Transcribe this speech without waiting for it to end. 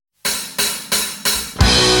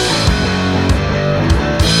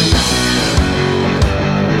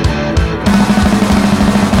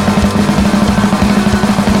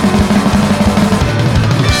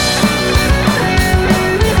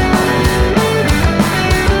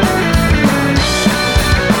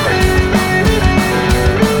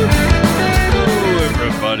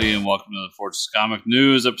Sports Comic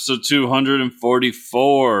News, episode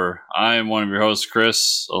 244. I am one of your hosts,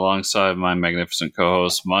 Chris, alongside my magnificent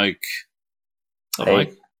co-host, Mike. What's up,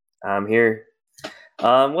 Mike? I'm here.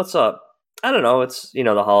 What's up? I don't know. It's,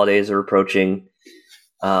 the holidays are approaching.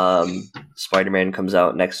 Spider-Man comes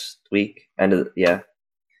out next week. I was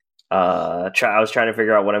trying to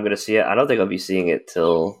figure out when I'm going to see it. I don't think I'll be seeing it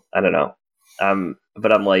till, I don't know.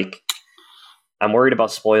 But I'm worried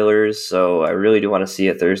about spoilers, so I really do want to see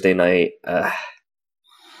it Thursday night. I'm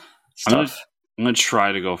going to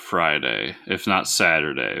try to go Friday, if not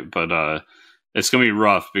Saturday, but it's going to be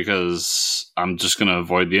rough because I'm just going to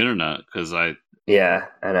avoid the internet because I know.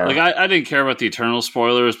 I didn't care about the Eternal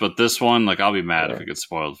spoilers, but this one, I'll be mad if it gets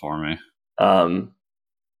spoiled for me.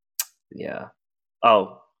 Yeah.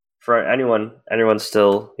 Oh, for anyone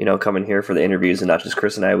still, coming here for the interviews and not just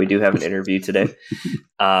Chris and I, we do have an interview today.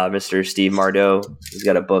 Mr. Steve Mardeau, he's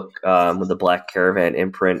got a book with the Black Caravan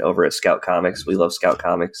imprint over at Scout Comics. We love Scout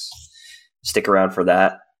Comics. Stick around for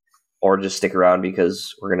that, or just stick around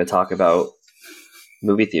because we're going to talk about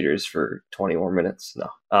movie theaters for 20 more minutes. No.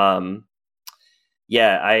 I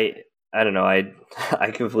don't know.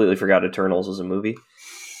 I completely forgot Eternals was a movie.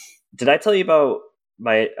 Did I tell you about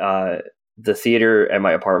my the theater at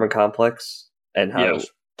my apartment complex and how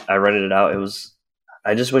I rented it out?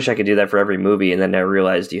 I just wish I could do that for every movie, and then I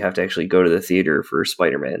realized you have to actually go to the theater for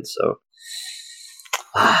Spider-Man. So,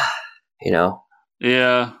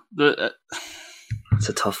 yeah, it's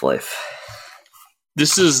a tough life.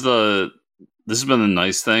 This has been the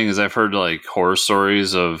nice thing is I've heard horror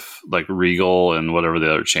stories of Regal and whatever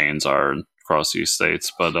the other chains are across these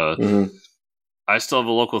states, but I still have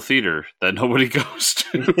a local theater that nobody goes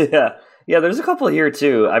to. Yeah, there's a couple here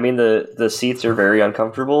too. I mean, the seats are very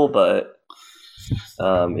uncomfortable, but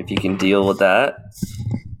if you can deal with that.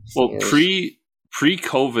 Well,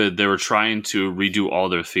 pre-COVID, they were trying to redo all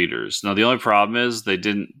their theaters. Now the only problem is they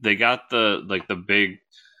got the big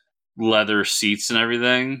leather seats and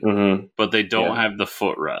everything, but they don't have the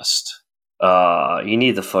footrest. You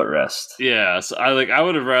need the footrest. Yeah, so I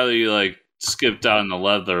would have rather you skipped out in the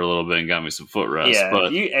leather a little bit and got me some footrest. Yeah,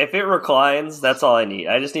 but if it reclines, that's all I need.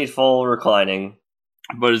 I just need full reclining.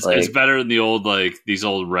 But it's better than the old these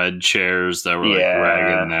old red chairs that were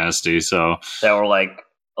ragged and nasty. So that were like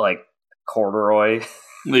corduroy.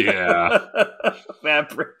 Yeah,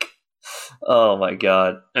 fabric. Oh my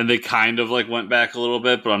god! And they kind of went back a little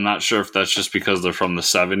bit, but I'm not sure if that's just because they're from the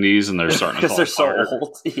 70s and they're starting to fall because they're apart. so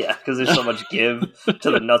old. Yeah, because there's so much give to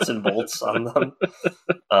the nuts and bolts on them.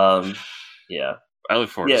 Yeah, I look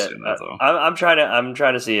forward to seeing that though. I'm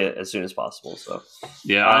trying to see it as soon as possible. So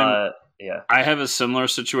I have a similar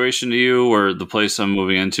situation to you where the place I'm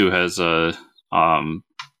moving into has a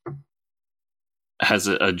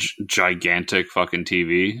gigantic fucking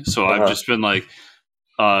TV. So I've just been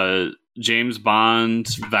James Bond,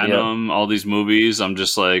 Venom, all these movies. I'm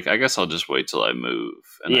just I guess I'll just wait till I move.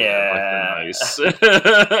 And nice.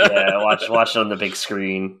 Watch it on the big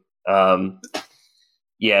screen.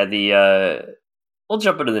 We'll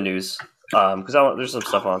jump into the news because there's some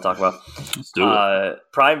stuff I want to talk about. Let's do it.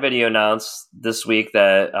 Prime Video announced this week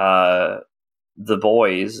that The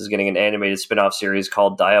Boys is getting an animated spin-off series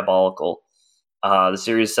called Diabolical. The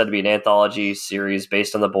series is said to be an anthology series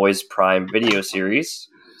based on The Boys' Prime Video series.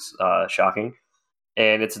 Shocking.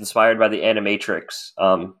 And it's inspired by the Animatrix.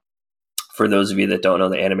 For those of you that don't know,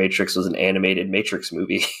 the Animatrix was an animated Matrix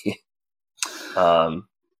movie.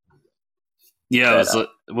 It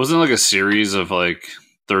wasn't a series of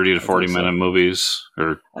 30 to 40 minute movies,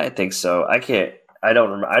 or I think so. I don't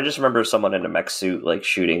remember. I just remember someone in a mech suit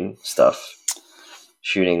shooting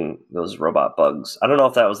those robot bugs. I don't know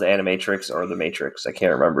if that was the Animatrix or the Matrix. I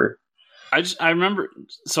can't remember. I remember.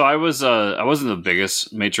 So I wasn't the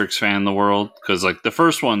biggest Matrix fan in the world because the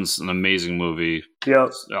first one's an amazing movie. Yeah,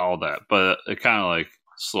 all that, but it kind of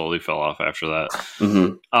slowly fell off after that.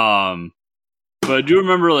 Mm-hmm. But I do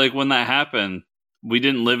remember when that happened, we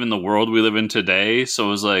didn't live in the world we live in today. So it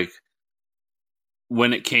was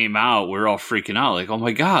when it came out, we were all freaking out. Oh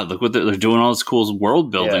my God, look what they're doing, all this cool world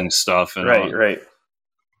building stuff. And right.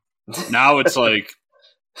 Now it's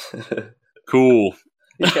cool.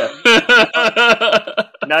 Yeah.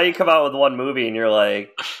 Now you come out with one movie and you're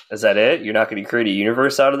is that it? You're not going to create a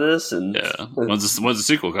universe out of this? And when's the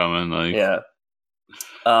sequel coming?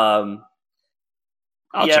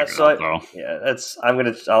 I'll check it out though. Yeah,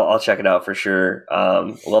 I'll check it out for sure.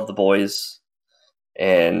 Love The Boys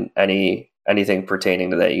and anything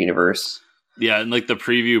pertaining to that universe. Yeah, and the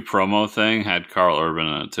preview promo thing had Carl Urban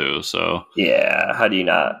in it too. So yeah, how do you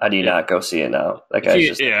not go see it now? That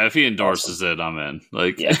guy's if he endorses it, I'm in.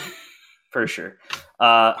 For sure.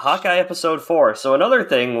 Hawkeye episode 4. So another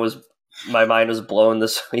thing was my mind was blown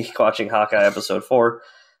this week watching Hawkeye episode 4.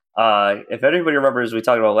 If anybody remembers, we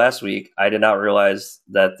talked about last week, I did not realize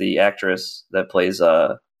that the actress that plays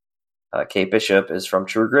Kate Bishop is from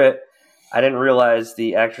True Grit. I didn't realize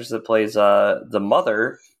the actress that plays the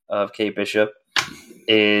mother of Kate Bishop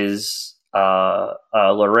is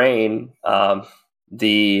Lorraine.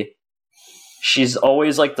 She's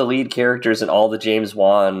always like the lead characters in all the James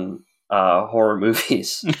Wan horror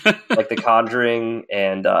movies, like The Conjuring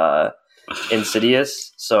and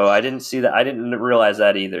Insidious. So I didn't see that. I didn't realize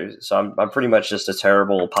that either. So I'm pretty much just a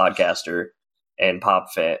terrible podcaster and pop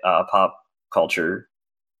culture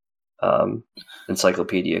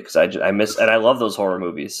encyclopedia, because I miss, and I love those horror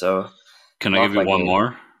movies. So can I give you one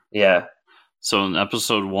more? Yeah. So in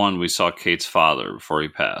episode 1, we saw Kate's father before he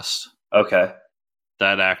passed. Okay.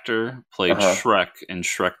 That actor played Shrek in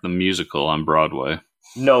Shrek the Musical on Broadway.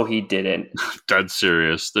 No, he didn't. Dead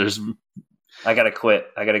serious. I gotta quit.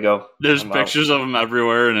 I gotta go. There's pictures of him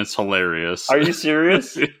everywhere, and it's hilarious. Are you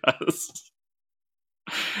serious? Yes.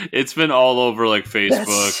 It's been all over like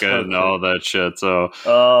Facebook and all that shit. So,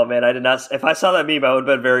 oh man, I did not. If I saw that meme, I would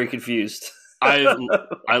have been very confused.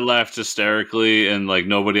 I laughed hysterically, and like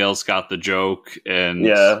nobody else got the joke. And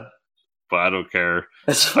yeah, but I don't care.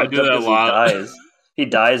 I do that a lot. He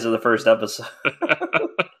dies in the first episode.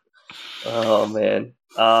 Oh man,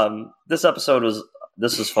 this episode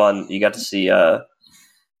was fun. You got to see.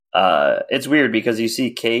 It's weird because you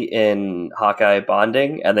see Kate and Hawkeye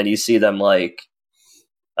bonding, and then you see them like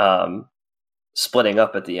splitting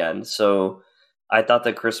up at the end. So I thought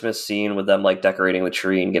the Christmas scene with them like decorating the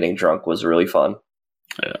tree and getting drunk was really fun.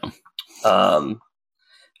 Yeah.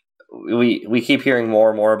 We keep hearing more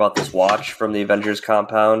and more about this watch from the Avengers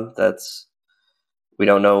compound. We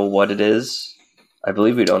don't know what it is. I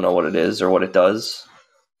believe we don't know what it is or what it does.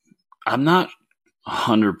 I'm not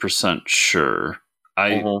 100% sure.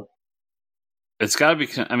 It's got to be.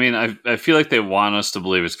 I mean, I feel like they want us to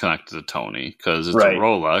believe it's connected to Tony because it's a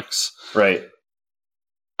Rolex. Right.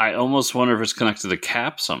 I almost wonder if it's connected to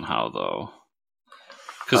Cap somehow, though.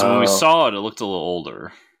 Because when we saw it, it looked a little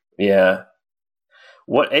older. Yeah.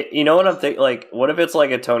 What I'm thinking? Like, what if it's like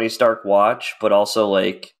a Tony Stark watch, but also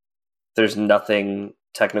like there's nothing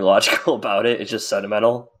technological about it? It's just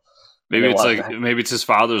sentimental. Maybe it's his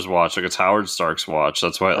father's watch, like it's Howard Stark's watch.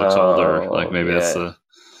 That's why it looks older. Like maybe that's the.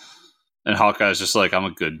 And Hawkeye's just like, I'm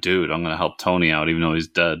a good dude. I'm going to help Tony out, even though he's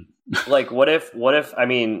dead. Like, what if? I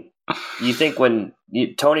mean, you think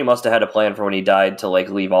Tony must have had a plan for when he died to like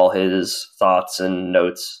leave all his thoughts and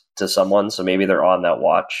notes to someone. So maybe they're on that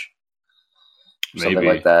watch. Something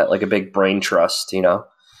like that, like a big brain trust, Yeah,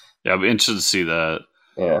 I'd be interested to see that.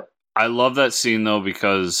 Yeah. I love that scene though,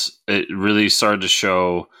 because it really started to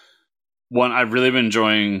show. One, I've really been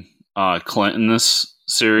enjoying Clint in this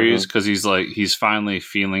series because he's finally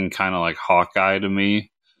feeling kind of like Hawkeye to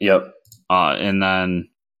me. Yep. And then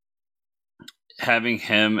having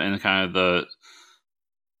him and kind of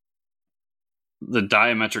the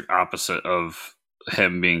diametric opposite of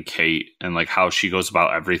him being Kate and like how she goes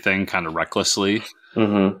about everything kind of recklessly.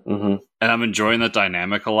 And I'm enjoying that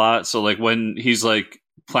dynamic a lot. So like when he's like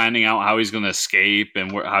planning out how he's going to escape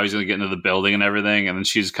and how he's going to get into the building and everything, and then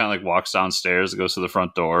she just kind of like walks downstairs and goes to the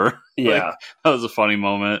front door. Yeah. Like, that was a funny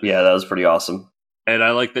moment. Yeah, that was pretty awesome. And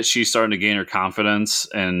I like that she's starting to gain her confidence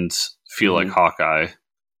and feel like Hawkeye.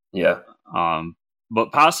 Yeah.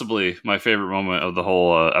 But possibly my favorite moment of the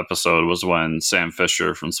whole episode was when Sam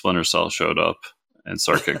Fisher from Splinter Cell showed up and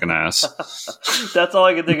started kicking ass. That's all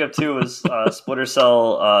I could think of too was Splinter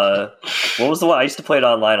Cell. What was the one I used to play it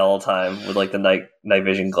online all the time with like the night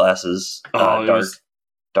vision glasses?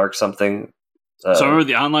 Dark something. So I remember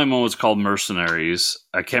the online one was called Mercenaries.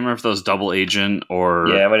 I can't remember if that was Double Agent or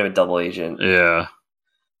it might have been Double Agent. Yeah.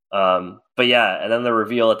 But yeah, and then the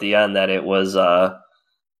reveal at the end that it was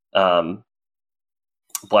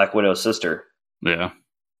Black Widow's sister. Yeah.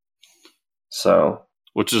 So.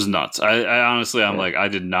 Which is nuts. I honestly, I'm like, I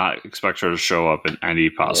did not expect her to show up in any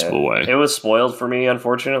possible way. It was spoiled for me,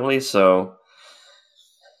 unfortunately. So,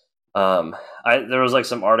 there was like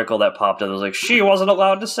some article that popped up that was like, she wasn't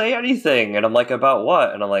allowed to say anything, and I'm like, about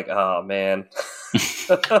what? And I'm like, oh man.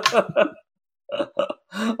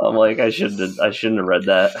 I'm like, I shouldn't have read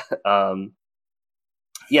that.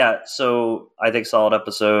 Yeah. So I think solid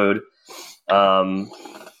episode.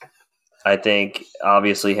 I think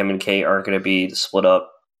obviously him and Kate aren't going to be split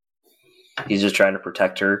up. He's just trying to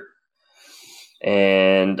protect her.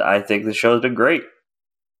 And I think the show's been great.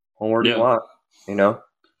 What more do you want?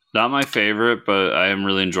 Not my favorite, but I am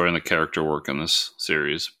really enjoying the character work in this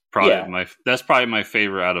series. That's probably my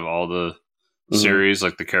favorite out of all the series,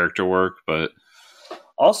 like the character work. But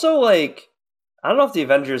also, like, I don't know if the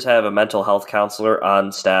Avengers have a mental health counselor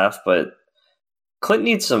on staff, but Clint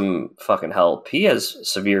needs some fucking help. He has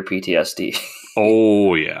severe PTSD.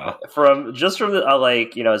 Oh yeah, from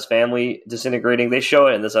the his family disintegrating. They show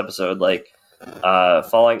it in this episode, like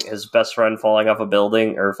his best friend falling off a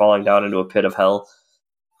building or falling down into a pit of hell.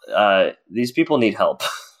 These people need help.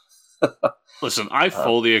 Listen, I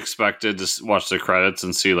fully expected to watch the credits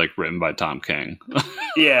and see like written by Tom King.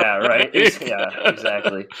 Yeah, right. Yeah,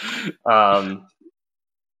 exactly.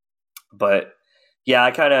 But yeah,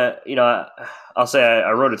 I kind of, I'll say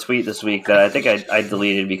I wrote a tweet this week that I think I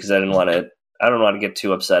deleted because I don't want to get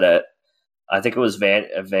too upset at. I think it was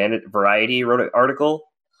Variety wrote an article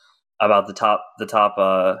about the top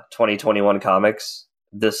 2021 comics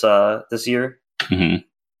this year. Mm-hmm.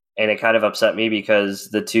 And it kind of upset me because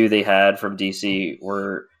the two they had from DC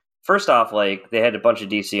were, first off, like they had a bunch of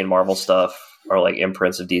DC and Marvel stuff, or like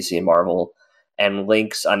imprints of DC and Marvel, and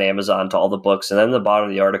links on Amazon to all the books. And then at the bottom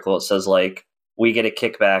of the article, it says like, we get a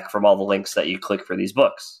kickback from all the links that you click for these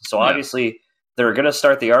books. So obviously they're going to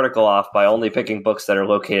start the article off by only picking books that are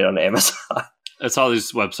located on Amazon. That's how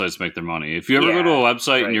these websites make their money. If you ever go to a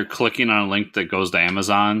website and you're clicking on a link that goes to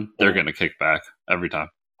Amazon, they're going to kick back every time.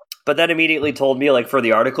 But that immediately told me, like, for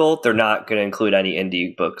the article, they're not going to include any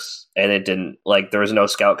indie books. And it didn't. Like, there was no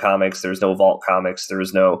Scout Comics. There was no Vault Comics. There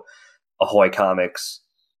was no Ahoy Comics.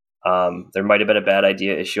 There might have been a Bad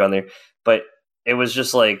Idea issue on there. But it was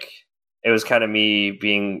just, like, it was kind of me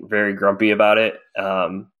being very grumpy about it.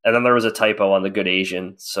 And then there was a typo on The Good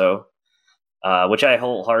Asian. So, which I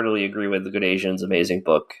wholeheartedly agree with. The Good Asian's amazing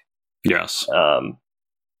book. Yes.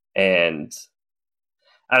 And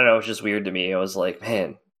I don't know. It was just weird to me. I was like,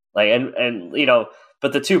 man. Like and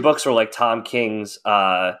but the two books were like Tom King's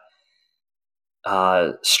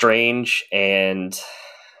Strange and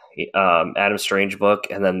Adam Strange book,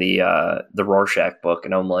 and then the Rorschach book,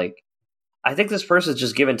 and I'm like, I think this person's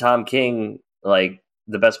just giving Tom King like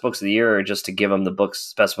the best books of the year just to give him the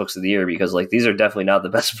best books of the year, because like these are definitely not the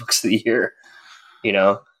best books of the year,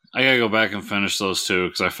 I gotta go back and finish those two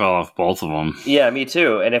because I fell off both of them. Yeah, me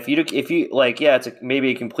too. And if you like, yeah, maybe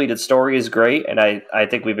a completed story is great, and I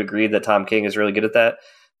think we've agreed that Tom King is really good at that.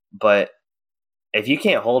 But if you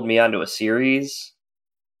can't hold me onto a series,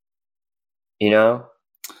 I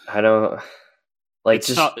don't like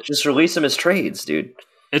just release them as trades, dude.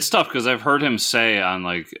 It's tough because I've heard him say on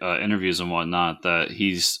like interviews and whatnot that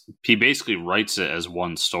he basically writes it as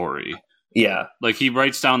one story. Yeah. Like he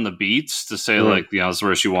writes down the beats to say like, this is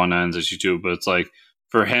where issue 1 ends, issue 2, but it's like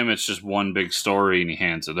for him it's just one big story and he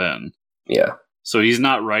hands it in. Yeah. So he's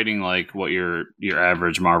not writing like what your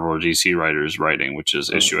average Marvel or DC writer is writing, which is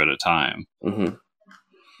issue at a time. Mm-hmm.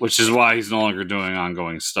 Which is why he's no longer doing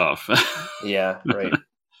ongoing stuff. Yeah, right.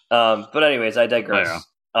 But anyways, I digress.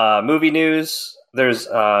 Oh, yeah. Movie news. There's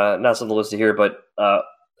not something listed here, but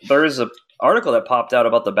there is a article that popped out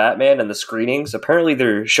about the Batman and the screenings. Apparently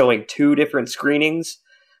they're showing 2 different screenings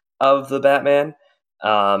of the Batman.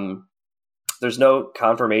 There's no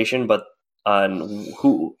confirmation but on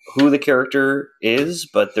who the character is,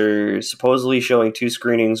 but they're supposedly showing 2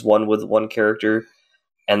 screenings, one with one character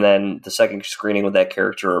and then the second screening with that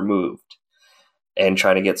character removed, and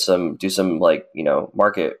trying to do some like,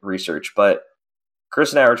 market research. But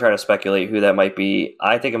Chris and I were trying to speculate who that might be.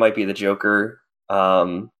 I think it might be the Joker.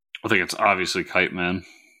 I think it's obviously Kite Man.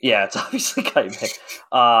 Yeah, it's obviously Kite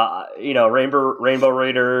Man. Rainbow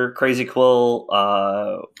Raider, Crazy Quill.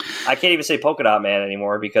 I can't even say Polka Dot Man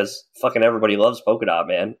anymore because fucking everybody loves Polka Dot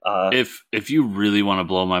Man. If you really want to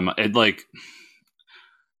blow my mind,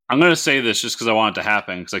 I'm going to say this just because I want it to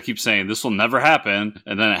happen, because I keep saying this will never happen,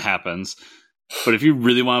 and then it happens. But if you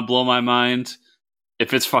really want to blow my mind,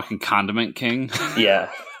 if it's fucking Condiment King.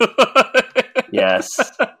 Yeah. Yes.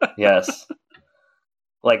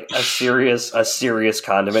 Like a serious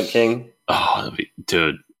Condiment King. Oh,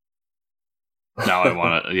 dude. Now I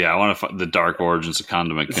want to. Yeah, I want to. The dark origins of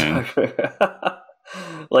Condiment King.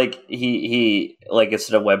 Like he like,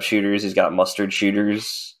 instead of web shooters, he's got mustard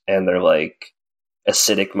shooters, and they're like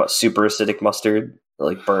super acidic mustard that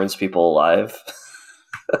like burns people alive.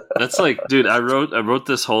 That's like, dude. I wrote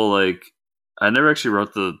this whole like. I never actually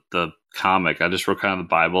wrote the comic. I just wrote kind of the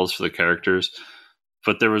Bibles for the characters.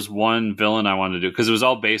 But there was one villain I wanted to do, because it was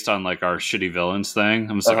all based on like our shitty villains thing.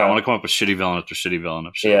 I'm just like, I want to come up with shitty villain after shitty villain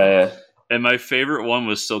after shitty villain. Yeah. And my favorite one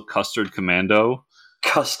was still Custard Commando.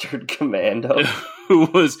 Custard Commando, who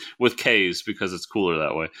was with K's because it's cooler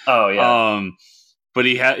that way. Oh yeah. But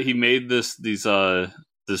he made this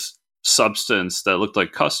substance that looked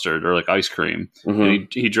like custard or like ice cream. Mm-hmm. And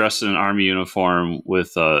he dressed in an army uniform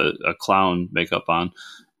with a clown makeup on.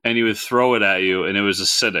 and he would throw it at you, and it was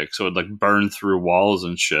acidic, so it would like burn through walls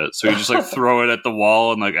and shit. So you just like throw it at the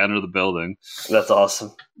wall and like enter the building. That's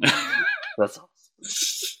awesome. That's awesome.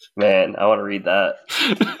 Man, I want to read that.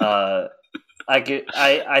 I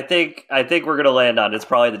think we're gonna land on it's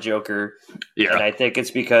probably the Joker. Yeah, and I think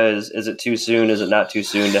it's because is it too soon? Is it not too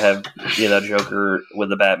soon to have Joker with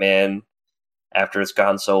the Batman after it's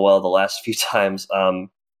gone so well the last few times? I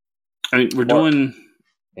mean, we're doing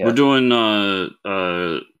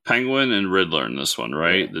Penguin and Riddler in this one,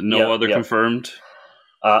 right? No other confirmed.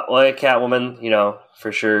 Well, Catwoman,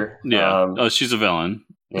 for sure. Yeah. She's a villain.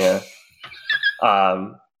 Yeah.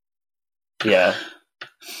 Yeah.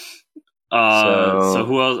 So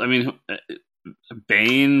who else? I mean,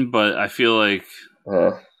 Bane, but I feel like,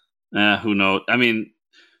 who knows? I mean,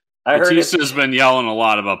 Batista's been yelling a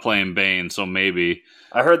lot about playing Bane, so maybe.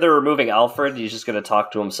 I heard they're removing Alfred. He's just going to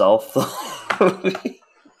talk to himself.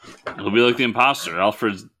 It'll be like the Imposter.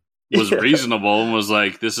 Alfred was reasonable and was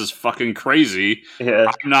like, "This is fucking crazy.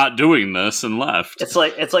 Yeah. I'm not doing this," and left. It's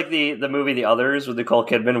like the movie The Others with Nicole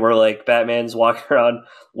Kidman, where like Batman's walking around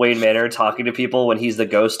Wayne Manor talking to people when he's the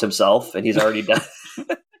ghost himself and he's already dead.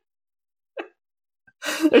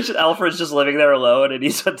 Alfred's just living there alone, and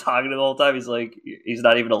he's been talking to the whole time. He's like, he's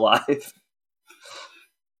not even alive.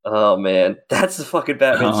 Oh man, that's the fucking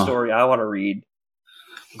Batman story I want to read.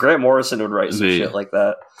 Grant Morrison would write some shit like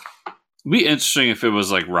that. It'd be interesting if it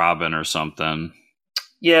was like Robin or something.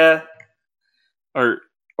 Yeah. Or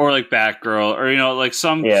like Batgirl, or like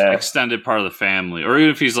some extended part of the family, or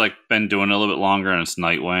even if he's like been doing it a little bit longer and it's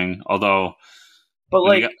Nightwing. Although, but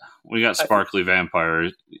like we got Sparkly Vampire,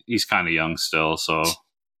 he's kind of young still, so.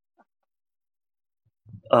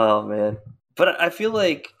 Oh man, but I feel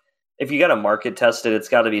like if you got to market test it, it's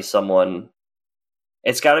got to be someone.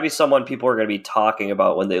 It's got to be someone people are going to be talking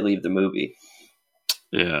about when they leave the movie.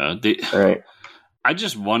 Yeah, right. I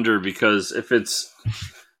just wonder because if it's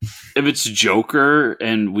Joker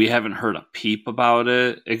and we haven't heard a peep about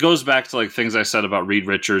it, it goes back to like things I said about Reed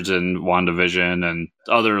Richards and WandaVision and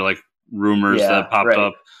other like rumors that popped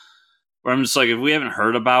up. Where I'm just like, if we haven't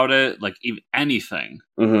heard about it, like even anything,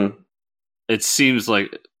 it seems like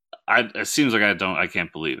I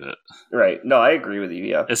can't believe it. Right? No, I agree with you.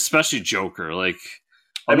 Yeah, especially Joker. Like,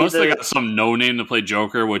 unless they got some no name to play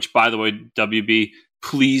Joker, which by the way, WB,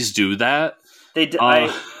 please do that. They did.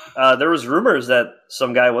 There was rumors that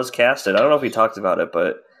some guy was casted. I don't know if we talked about it,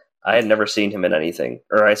 but I had never seen him in anything,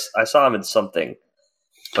 or I saw him in something,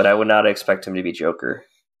 but I would not expect him to be Joker.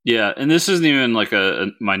 Yeah, and this isn't even like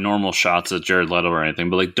my normal shots at Jared Leto or anything,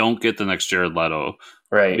 but like, don't get the next Jared Leto,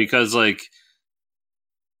 right? Because like,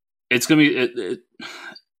 it's gonna be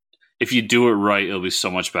if you do it right, it'll be so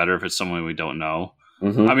much better if it's someone we don't know.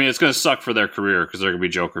 Mm-hmm. I mean, it's gonna suck for their career because they're gonna be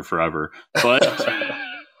Joker forever, but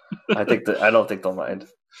I don't think they'll mind.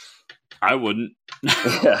 I wouldn't.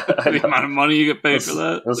 Yeah, the amount of money you get paid for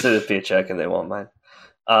that. Let's do the paycheck, and they won't mind.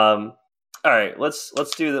 All right, let's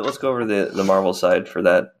do that. Let's go over the Marvel side for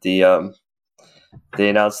that. They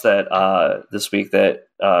announced that this week that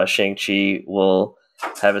Shang-Chi will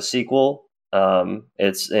have a sequel.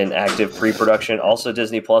 It's in active pre-production. Also,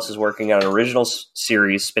 Disney Plus is working on an original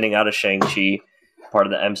series spinning out of Shang-Chi, part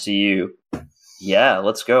of the MCU. Yeah,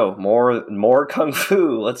 let's go. More kung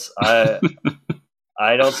fu.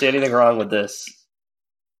 I don't see anything wrong with this.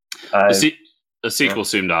 The sequel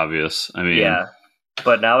seemed obvious. I mean, yeah,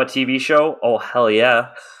 but now a TV show? Oh hell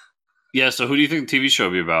yeah! Yeah. So who do you think the TV show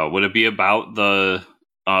would be about? Would it be about the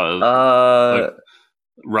Ra's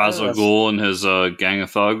al Ghul and his gang of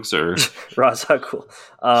thugs, or Ra's al Ghul?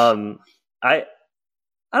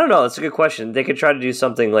 I don't know. That's a good question. They could try to do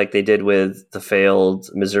something like they did with the failed,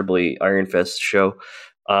 miserably Iron Fist show.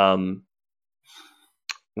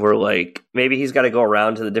 Where like maybe he's got to go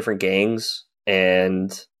around to the different gangs,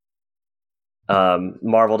 and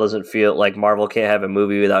Marvel doesn't feel like Marvel can't have a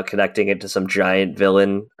movie without connecting it to some giant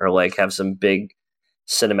villain or like have some big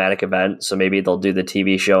cinematic event. So maybe they'll do the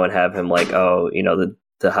TV show and have him like,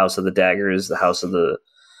 the House of the Daggers, the House of the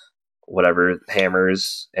whatever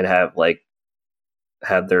Hammers, and have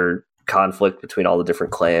their conflict between all the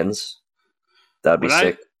different clans. That'd be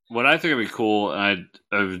sick. What I think would be cool, and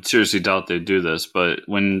I would seriously doubt they'd do this, but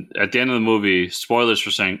when at the end of the movie, spoilers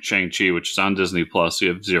for Shang-Chi, which is on Disney Plus, so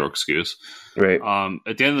you have zero excuse. Right.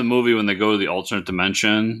 At the end of the movie, when they go to the alternate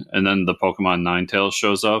dimension, and then the Pokemon Ninetales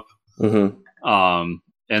shows up, and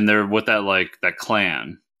they're with that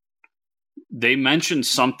clan, they mentioned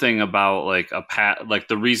something about like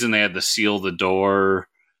the reason they had to seal the door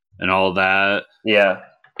and all that. Yeah.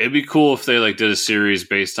 It'd be cool if they did a series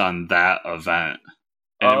based on that event.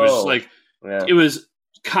 And it was it was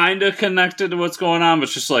kind of connected to what's going on, but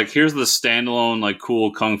it's just like, here's the standalone, like,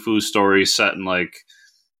 cool kung fu story set in, like,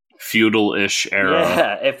 feudal-ish era.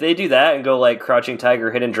 Yeah, if they do that and go, like, Crouching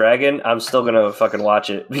Tiger, Hidden Dragon, I'm still gonna fucking watch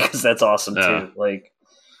it because that's awesome, too. Like,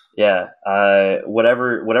 yeah,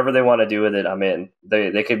 whatever they want to do with it, I'm in.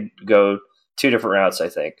 They could go 2 different routes, I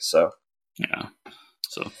think, so. Yeah,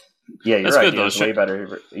 so... Yeah, your idea is way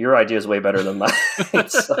better. Your idea is way better than mine,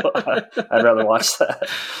 so I'd rather watch that.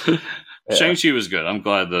 Yeah. Shang-Chi was good. I'm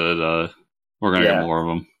glad that we're gonna get more of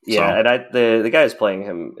him. Yeah, so. And the guy who's playing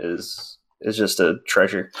him is just a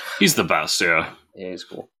treasure. He's the best. Yeah, he's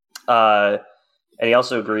cool. And he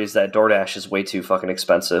also agrees that DoorDash is way too fucking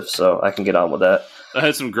expensive, so I can get on with that. I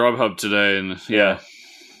had some Grubhub today, and yeah.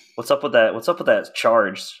 What's up with that? What's up with that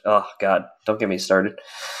charge? Oh God, don't get me started.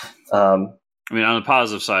 I mean, on the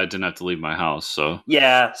positive side, I didn't have to leave my house, so...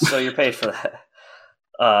 Yeah, so you're paid for that.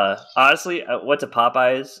 Honestly, I went to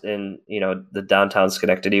Popeyes in, the downtown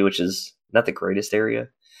Schenectady, which is not the greatest area.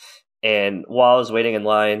 And while I was waiting in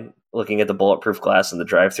line, looking at the bulletproof glass in the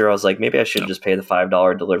drive-thru, I was like, maybe I should just pay the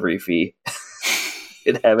 $5 delivery fee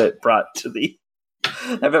and have it brought to the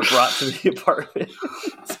apartment.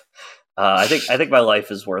 I think my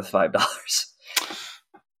life is worth $5.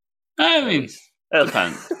 I mean,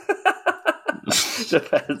 depends.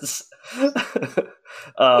 Depends.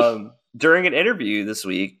 During an interview this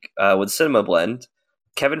week with Cinema Blend,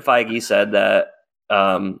 Kevin Feige said that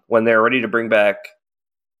when they're ready to bring back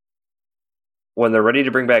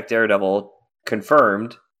Daredevil,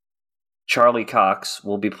 confirmed, Charlie Cox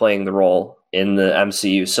will be playing the role in the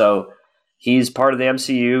MCU. So he's part of the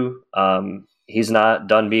MCU. He's not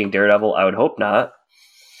done being Daredevil. I would hope not.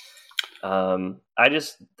 I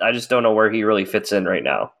just don't know where he really fits in right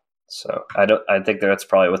now. So I think that's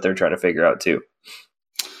probably what they're trying to figure out too.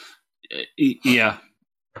 Yeah,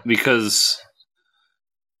 because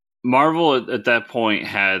Marvel at that point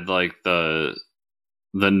had like the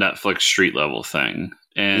Netflix street level thing,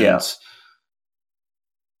 and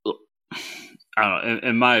I don't know.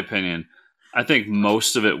 In my opinion, I think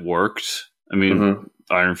most of it worked. I mean,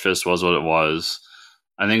 Iron Fist was what it was.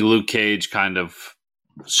 I think Luke Cage kind of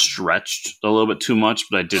stretched a little bit too much,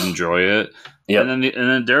 but I did enjoy it. Yep. And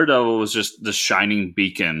then Daredevil was just the shining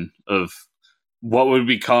beacon of what would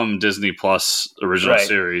become Disney Plus original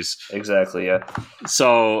series. Exactly, yeah.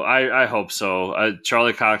 So I hope so.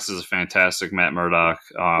 Charlie Cox is a fantastic Matt Murdock.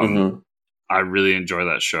 I really enjoy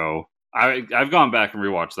that show. I've gone back and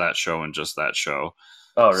rewatched that show and just that show.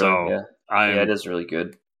 Oh, really? So yeah, it is really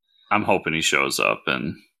good. I'm hoping he shows up,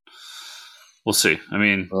 and we'll see. I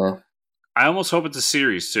mean, I almost hope it's a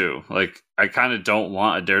series too. Like, I kind of don't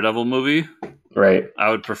want a Daredevil movie. Right. I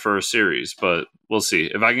would prefer a series, but we'll see.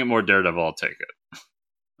 If I can get more Daredevil, I'll take it.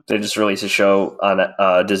 They just released a show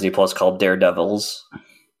on Disney Plus called Daredevils.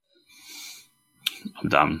 I'm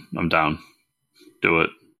down. Do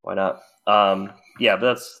it. Why not? Yeah,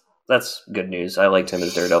 but that's good news. I liked him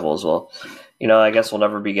as Daredevil as well. I guess we'll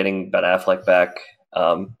never be getting Ben Affleck back.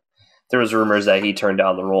 There was rumors that he turned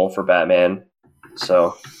down the role for Batman.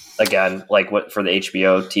 So, again, like what for the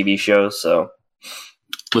HBO TV show. So,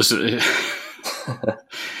 listen,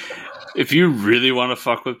 if you really want to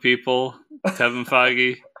fuck with people, Kevin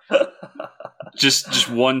Feige, just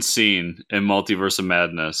one scene in Multiverse of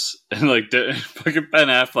Madness, and like fucking Ben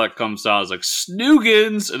Affleck comes out, it's like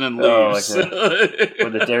Snoogans, and then leaves with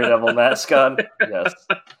the Daredevil mask on. Yes,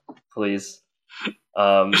 please.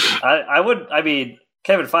 I mean,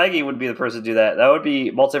 Kevin Feige would be the person to do that. That would be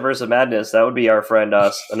Multiverse of Madness. That would be our friend,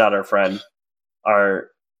 not our friend,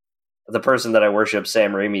 the person that I worship,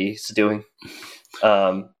 Sam Raimi's doing.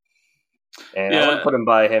 I wouldn't put him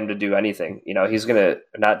by him to do anything. He's gonna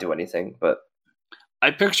not do anything. But I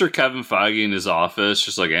picture Kevin Feige in his office,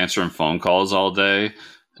 just like answering phone calls all day,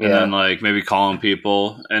 and then like maybe calling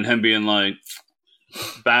people, and him being like,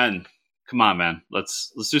 "Ben, come on, man,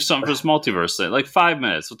 let's do something for this multiverse thing. Like 5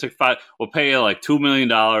 minutes. We'll take 5. We'll pay you like $2 million,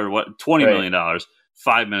 $20 million,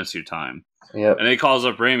 5 minutes of your time." Yep. And he calls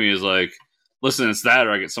up Raimi. He's like, "Listen, it's that,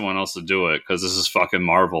 or I get someone else to do it because this is fucking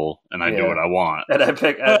Marvel, and I do what I want." And I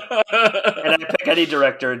pick any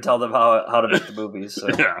director and tell them how to make the movies. So.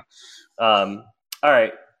 Yeah. All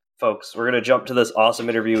right, folks, we're gonna jump to this awesome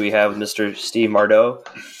interview we have with Mr. Steve Mardeau,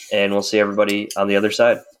 and we'll see everybody on the other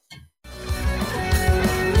side.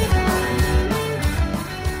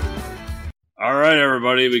 All right,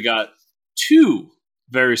 everybody, we got 2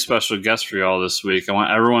 very special guests for y'all this week. I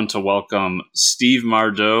want everyone to welcome Steve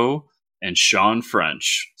Mardeau and Sean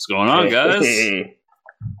French. What's going on, guys? Hey.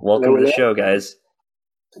 Welcome to the show, guys.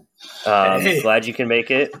 Glad you can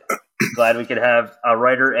make it. Glad we could have a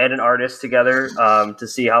writer and an artist together to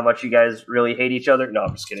see how much you guys really hate each other. No,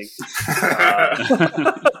 I'm just kidding.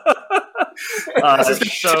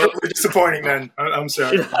 So disappointing, man. I'm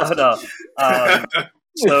sorry. No.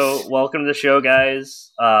 So welcome to the show,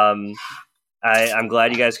 guys. I'm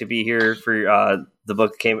glad you guys could be here for the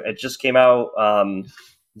book. It just came out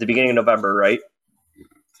the beginning of November, right?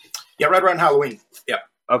 Yeah, right around Halloween. Yeah.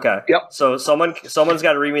 Okay. Yep. So someone's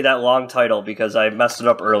got to read me that long title because I messed it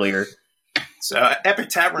up earlier. So Epic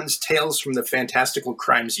Tavern's Tales from the Fantastical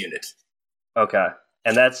Crimes Unit. Okay.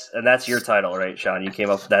 And that's your title, right, Sean? You came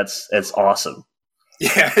up with it's awesome.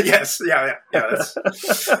 Yeah, yes. Yeah.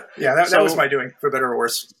 That was my doing, for better or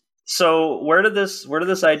worse. So where did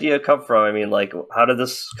this idea come from? I mean, like, how did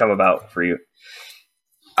this come about for you?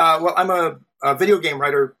 Well, I'm a video game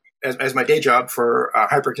writer as my day job for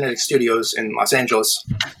Hyperkinetic Studios in Los Angeles.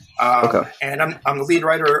 Okay. And I'm the lead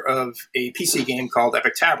writer of a PC game called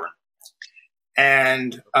Epic Tavern.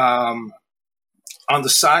 And on the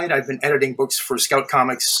side, I've been editing books for Scout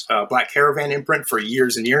Comics' Black Caravan imprint for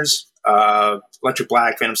years and years. Electric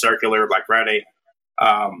Black, Phantom Star Killer, Black Friday.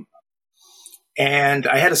 And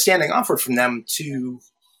I had a standing offer from them to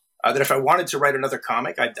that if I wanted to write another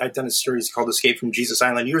comic, I'd done a series called Escape from Jesus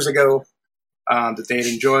Island years ago that they had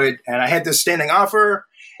enjoyed. And I had this standing offer,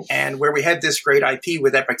 and where we had this great IP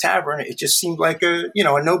with Epic Tavern, it just seemed like a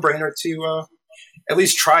no-brainer to at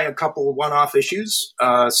least try a couple of one-off issues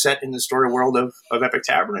set in the story world of Epic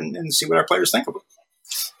Tavern and see what our players think of them.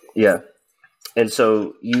 Yeah. And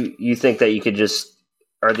so you think that you could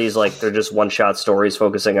are these like they're just one-shot stories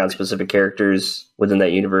focusing on specific characters within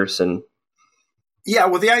that universe? And yeah,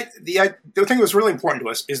 well, the thing that was really important to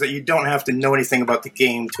us is that you don't have to know anything about the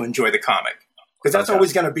game to enjoy the comic, because that's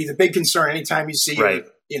always going to be the big concern. Anytime you see a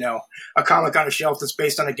comic on a shelf that's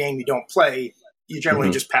based on a game you don't play, you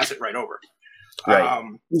generally just pass it right over. Right.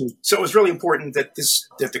 So it was really important that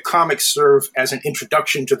the comics serve as an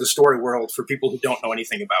introduction to the story world for people who don't know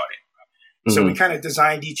anything about it. So we kind of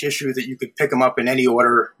designed each issue that you could pick them up in any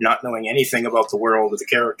order, not knowing anything about the world or the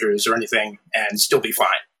characters or anything, and still be fine.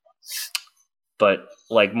 But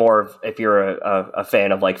like more of, if you're a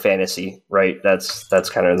fan of like fantasy, right? That's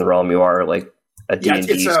kind of in the realm you are, like a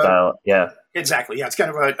D&D style. Yeah, exactly. Yeah, it's kind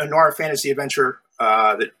of a noir fantasy adventure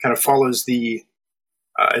that kind of follows the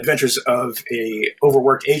adventures of a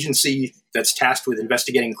overworked agency that's tasked with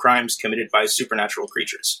investigating crimes committed by supernatural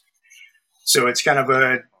creatures. So it's kind of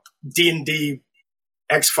a D&D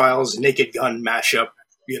X-Files Naked Gun mashup,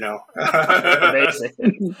 Amazing.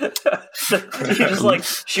 You just like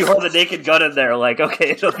shoehorn the Naked Gun in there, like,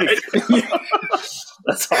 okay, it'll be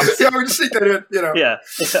that's awesome. Yeah, we just think that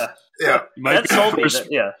Yeah.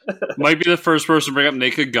 Might be the first person to bring up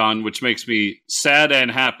Naked Gun, which makes me sad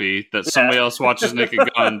and happy that somebody else watches Naked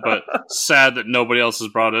Gun, but sad that nobody else has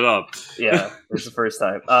brought it up. Yeah, it's the first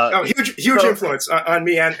time. Huge influence on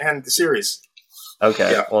me and the series.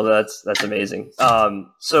 Okay, well that's amazing.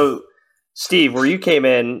 So Steve, where you came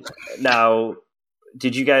in now,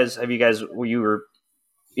 were you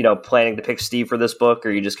planning to pick Steve for this book,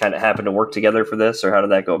 or you just kind of happened to work together for this, or how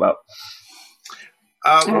did that go about?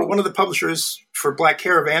 One of the publishers for Black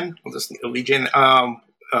Caravan, Legion,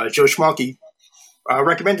 Joe Schmalke,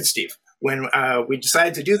 recommended Steve. When we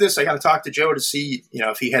decided to do this, I got to talk to Joe to see,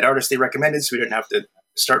 if he had artists they recommended, so we didn't have to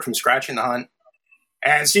start from scratch in the hunt.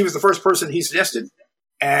 And Steve was the first person he suggested.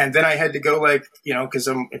 And then I had to go because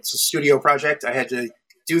it's a studio project. I had to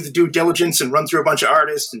do the due diligence and run through a bunch of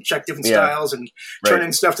artists and check different styles and turn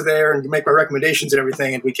in stuff to there and make my recommendations and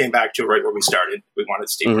everything. And we came back to right where we started. We wanted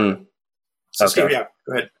Steve. Mm-hmm. So Steve, go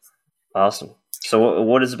ahead. Awesome. So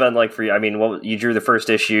what has it been like for you? I mean, you drew the first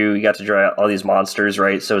issue, you got to draw all these monsters,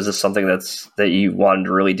 right? So is this something that you wanted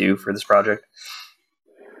to really do for this project?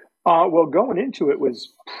 Well, going into it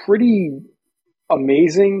was pretty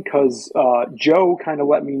amazing because Joe kind of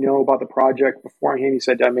let me know about the project beforehand. He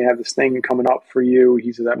said, I may have this thing coming up for you.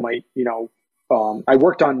 He said that might, I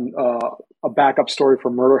worked on a backup story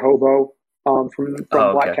for Murder Hobo from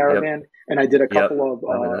Black Caravan, and I did a couple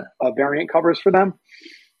of variant covers for them.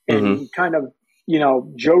 And he kind of,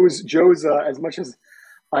 Joe's as much as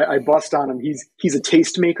I bust on him, he's a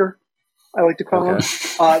tastemaker, I like to call him.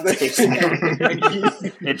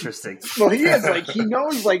 Interesting. Well, he is he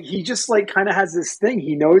knows, he just kind of has this thing.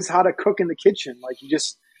 He knows how to cook in the kitchen. He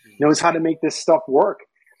just knows how to make this stuff work.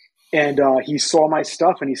 And he saw my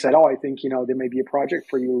stuff and he said, "Oh, I think there may be a project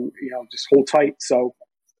for you. Just hold tight." So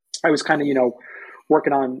I was kind of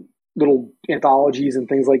working on little anthologies and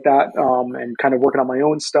things like that, and kind of working on my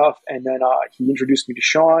own stuff. And then he introduced me to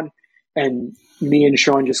Sean, and me and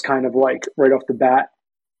Sean just kind of right off the bat.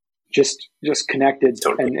 Just connected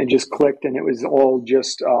and just clicked, and it was all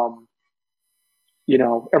just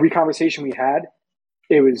every conversation we had,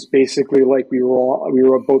 it was basically like we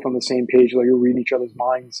were both on the same page, like we were reading each other's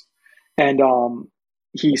minds. And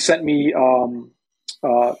he sent me a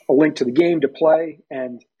link to the game to play,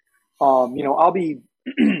 and I'll be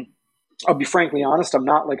frankly honest, I'm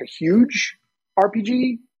not like a huge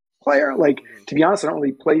RPG player. Like, to be honest, I don't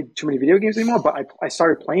really play too many video games anymore, but I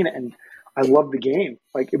started playing it and I loved the game.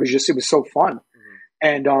 Like, it was so fun.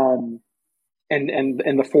 And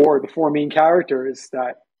the four main characters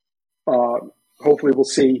that hopefully we'll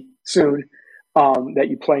see soon, that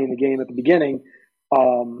you play in the game at the beginning,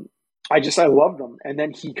 I loved them. And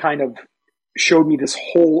then he kind of showed me this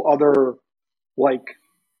whole other, like,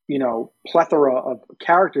 plethora of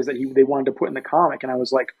characters that they wanted to put in the comic. And I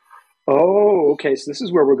was like, oh, okay, so this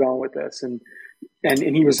is where we're going with this. And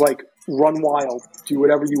he was like, run wild, do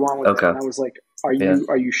whatever you want with it. And I was like, are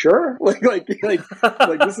you sure? Like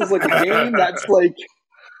this is like a game that's like,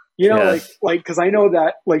 because I know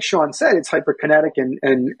that, like Sean said, it's hyperkinetic and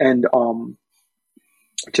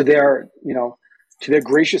to their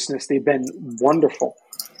graciousness, they've been wonderful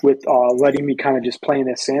with letting me kind of just play in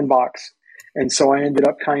this sandbox. And so I ended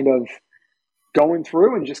up kind of going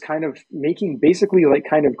through and just kind of making basically like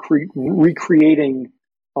kind of recreating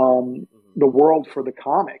the world for the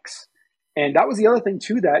comics. And that was the other thing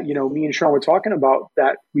too that, me and Sean were talking about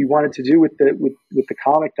that we wanted to do with the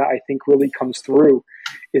comic that I think really comes through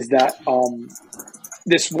is that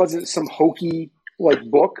this wasn't some hokey like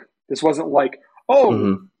book. This wasn't like,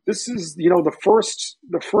 this is, the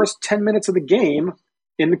first 10 minutes of the game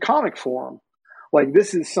in the comic form. Like,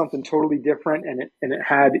 this is something totally different, and it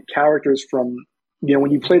had characters from,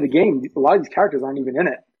 when you play the game, a lot of these characters aren't even in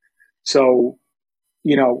it. So,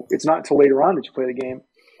 it's not until later on that you play the game.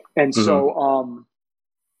 And so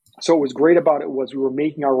what was great about it was we were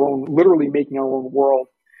literally making our own world.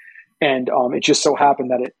 And it just so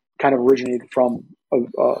happened that it kind of originated from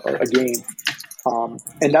a game.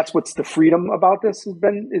 And that's what's the freedom about this has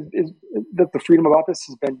been,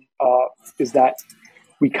 is that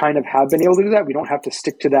we kind of have been able to do that. We don't have to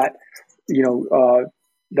stick to that,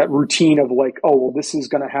 that routine of like, oh, well, this is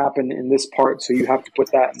going to happen in this part, so you have to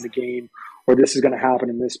put that in the game, or this is going to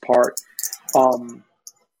happen in this part.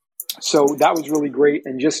 So that was really great,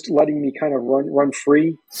 and just letting me kind of run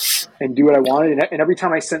free and do what I wanted. And every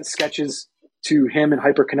time I sent sketches to him in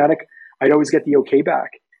Hyperkinetic, I'd always get the okay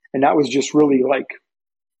back, and that was just really like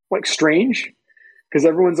strange. Because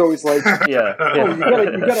everyone's always like, oh, you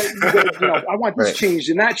gotta, I want this changed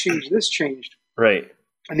and that changed, this changed. Right.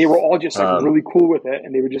 And they were all just like really cool with it.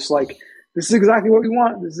 And they were just like, this is exactly what we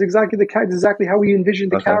want. This is exactly how we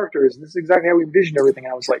envisioned the characters. This is exactly how we envisioned everything.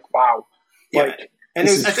 And I was like, wow. Yeah. Like, and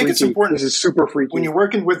I think it's important. This is super freaky. When you're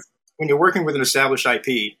working with an established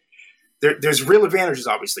IP, there's real advantages,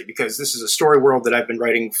 obviously, because this is a story world that I've been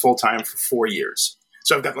writing full time for 4 years.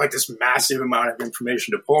 So I've got like this massive amount of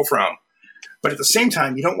information to pull from. But at the same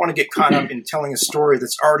time, you don't want to get caught up in telling a story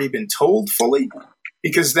that's already been told fully,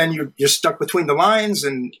 because then you're stuck between the lines,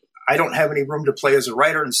 and I don't have any room to play as a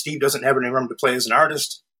writer, and Steve doesn't have any room to play as an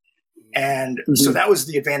artist. And so that was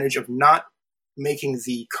the advantage of not making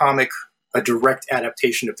the comic a direct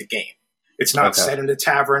adaptation of the game. It's not set in a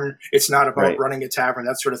tavern. It's not about running a tavern,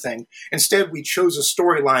 that sort of thing. Instead, we chose a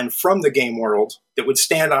storyline from the game world that would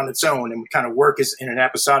stand on its own and would kind of work as in an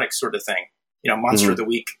episodic sort of thing. Monster of the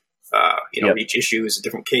Week. Each issue is a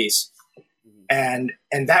different case. And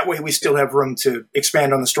that way we still have room to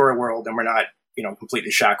expand on the story world, and we're not,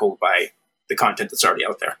 completely shackled by the content that's already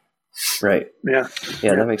out there. Right. Yeah.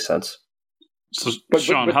 Yeah, that makes sense. So,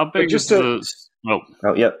 Sean, how big is the...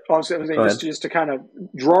 yep. I was saying, just to kind of...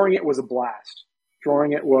 Drawing it was a blast.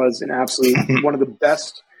 Drawing it was an absolute... one of the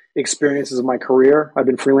best experiences of my career. I've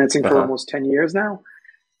been freelancing for almost 10 years now.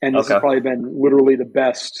 And this has probably been literally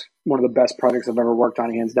one of the best projects I've ever worked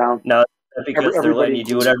on, hands down. Now, because they're letting you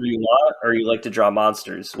do whatever you want, or you like to draw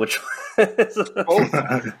monsters? Which both. Both.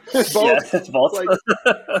 Yeah, it's both.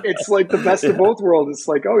 It's like the best of both worlds. It's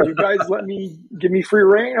like, oh, you guys give me free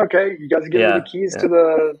reign. Okay, you guys give me the keys to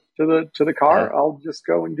the car. Yeah. I'll just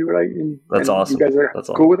go and do what That's awesome. You guys are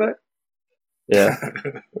cool with it? Yeah,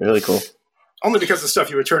 really cool. Only because the stuff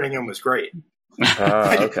you were turning in was great.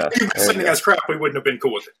 Okay. If you were sending us crap, we wouldn't have been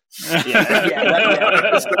cool with it.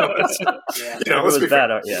 Let's be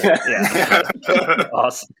bad. Yeah.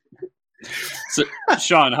 Awesome. So,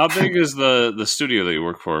 Sean, how big is the studio that you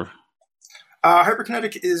work for?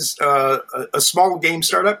 Hyperkinetic is a small game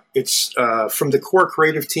startup. It's from the core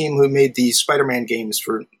creative team who made the Spider-Man games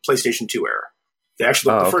for PlayStation 2 era. They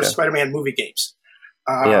actually the first Spider-Man movie games.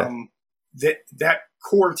 That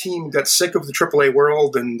core team got sick of the AAA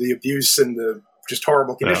world and the abuse and the just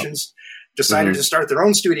horrible conditions, decided to start their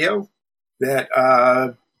own studio.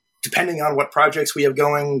 that depending on what projects we have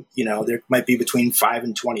going, there might be between 5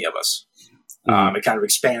 and 20 of us. It kind of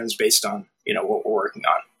expands based on, what we're working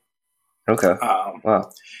on. Okay.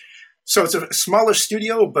 Wow. So it's a smaller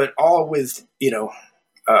studio, but all with,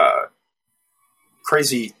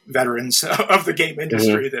 crazy veterans of the game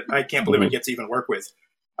industry that I can't believe I get to even work with.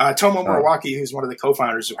 Tomo Moriwaki, who's one of the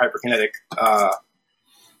co-founders of Hyperkinetic,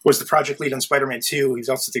 was the project lead on Spider-Man 2. He's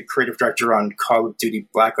also the creative director on Call of Duty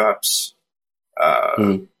Black Ops.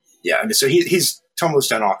 Yeah, and so Tomo's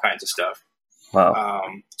done all kinds of stuff. Wow.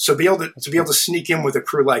 So to be able to sneak in with a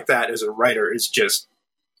crew like that as a writer is just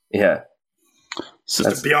a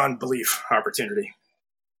beyond belief opportunity.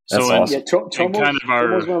 That's awesome.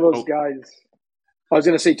 Tomo's one of those guys. I was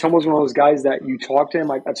going to say Tomo's one of those guys that you talk to him.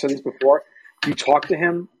 I've said this before. You talk to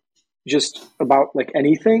him just about like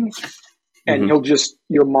anything, and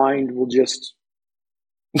your mind will just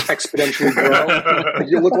exponentially grow.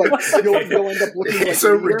 You'll end up looking like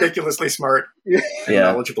so ridiculously smart,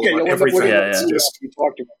 knowledgeable about everything. You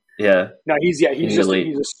talk to him. Yeah. No, he's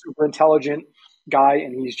a super intelligent guy,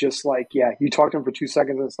 and he's just like, you talk to him for 2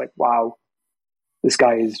 seconds, and it's like, wow, this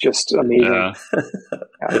guy is just amazing. Yeah.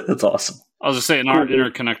 That's awesome. I was just saying, in our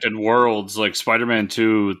interconnected worlds, like Spider-Man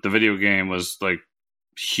 2, the video game was like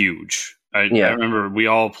huge. I remember we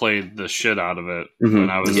all played the shit out of it when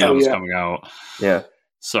I was coming out. Yeah.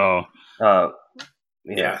 So,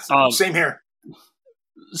 same here.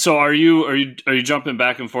 So, are you jumping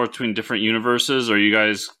back and forth between different universes, or you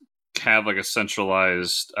guys have like a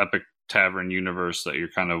centralized Epic Tavern universe that you're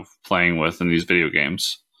kind of playing with in these video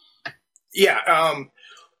games? Yeah.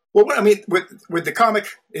 Well, I mean, with the comic,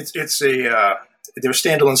 it's they're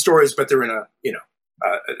standalone stories, but they're in a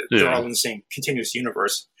they're all in the same continuous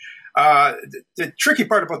universe. The tricky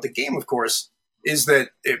part about the game, of course, is that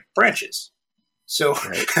it branches. So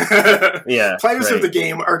players of the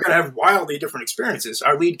game are going to have wildly different experiences.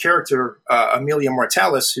 Our lead character, Amelia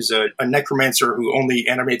Mortalis, who's a necromancer who only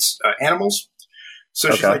animates animals.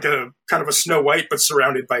 So she's like a kind of a Snow White, but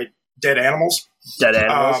surrounded by dead animals. Dead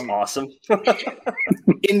animals, awesome.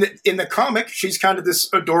 in the comic, she's kind of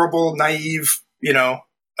this adorable, naive,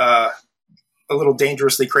 a little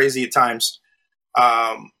dangerously crazy at times.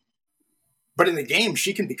 But in the game,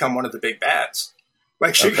 she can become one of the big bads.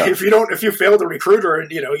 Like if you fail to recruit her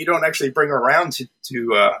and you don't actually bring her around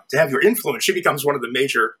to have your influence, she becomes one of the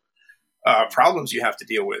major problems you have to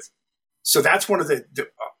deal with. So that's one of the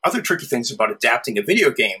other tricky things about adapting a video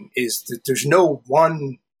game is that there's no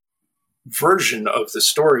one version of the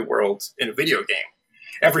story world in a video game.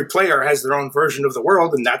 Every player has their own version of the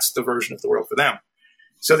world, and that's the version of the world for them.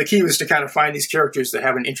 So the key was to kind of find these characters that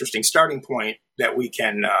have an interesting starting point that we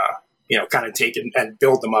can, kind of take and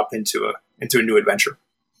build them up into a new adventure.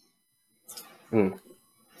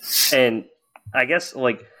 And I guess,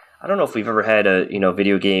 I don't know if we've ever had a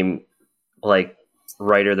video game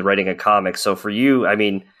writer that writing a comic. So for you, I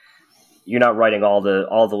mean, you're not writing all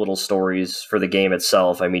the little stories for the game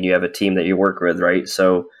itself. I mean, you have a team that you work with, right?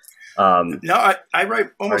 So, no, I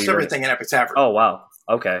write almost everything in Epic Tavern. Oh, wow.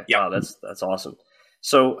 Okay. Yeah. Wow, that's awesome.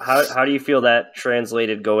 So how do you feel that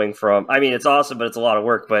translated going from, I mean, it's awesome, but it's a lot of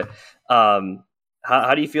work, but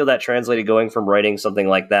how do you feel that translated going from writing something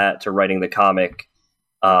like that to writing the comic,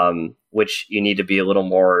 which you need to be a little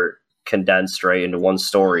more condensed, right, into one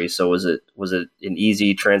story? So was it an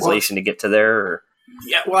easy translation to get to there? Or?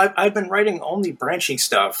 Yeah, well, I've been writing only branching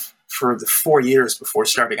stuff for the 4 years before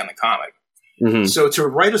starting on the comic. Mm-hmm. So to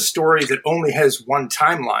write a story that only has one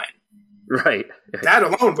timeline, right? That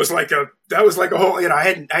alone was like a whole. I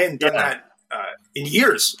hadn't done that in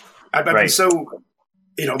years. I've been so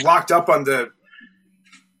locked up on the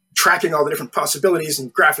tracking all the different possibilities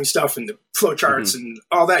and graphing stuff and the flowcharts and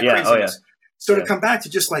all that craziness. So to come back to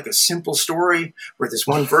just like a simple story where there's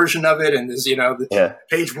one version of it and there's,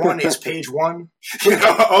 page one is page one,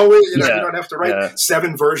 always, you don't have to write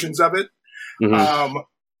 7 versions of it. Mm-hmm.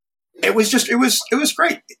 It was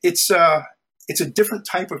great. It's a different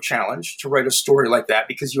type of challenge to write a story like that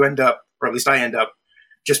because you end up, or at least I end up,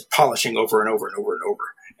 just polishing over and over and over and over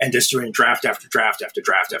and just doing draft after draft after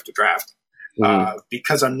draft after draft. Mm-hmm.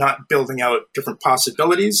 Because I'm not building out different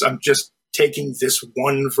possibilities. I'm just taking this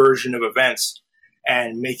one version of events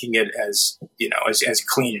and making it as as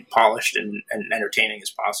clean and polished and entertaining as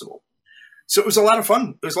possible. So it was a lot of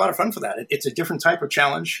fun. It was a lot of fun for that. It's a different type of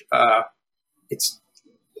challenge. It's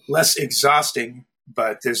less exhausting,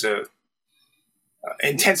 but there's a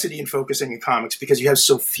intensity in focusing in comics because you have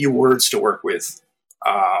so few words to work with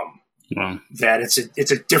that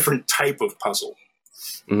it's a different type of puzzle.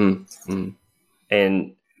 Mm-hmm. Mm-hmm.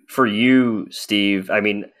 And for you, Steve, I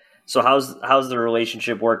mean, So how's the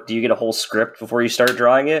relationship work? Do you get a whole script before you start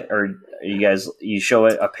drawing it, or you show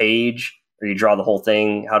it a page, or you draw the whole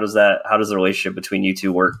thing? How does the relationship between you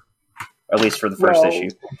two work? At least for the first issue.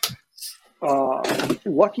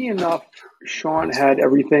 Lucky enough, Sean had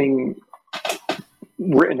everything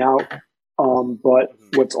written out. But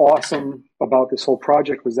what's awesome about this whole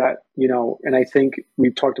project was that, and I think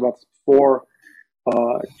we've talked about this before,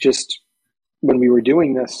 just when we were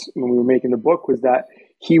doing this, when we were making the book, was that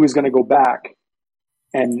he was going to go back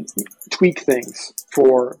and tweak things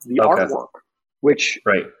for the artwork, which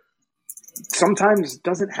sometimes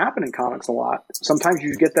doesn't happen in comics a lot. Sometimes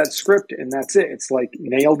you get that script and that's it. It's like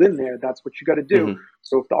nailed in there. That's what you got to do. Mm-hmm.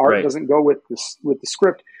 So if the art doesn't go with the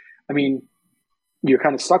script, I mean, you're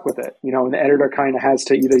kind of stuck with it, and the editor kind of has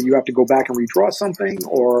to either you have to go back and redraw something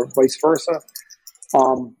or vice versa.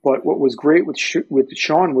 But what was great with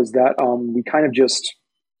Sean was that we kind of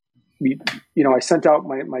I sent out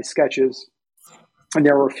my sketches, and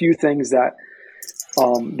there were a few things that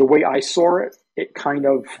the way I saw it kind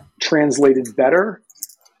of translated better.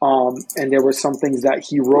 And there were some things that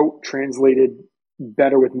he wrote translated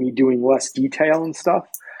better with me doing less detail and stuff.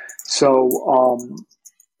 So,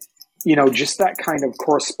 just that kind of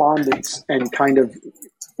correspondence and kind of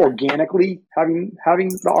organically having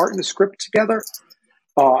the art and the script together,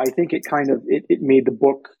 I think it kind of it made the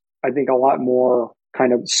book, I think, a lot more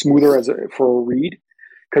kind of smoother for a read,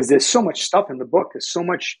 because there's so much stuff in the book. There's so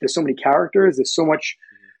many characters. There's so much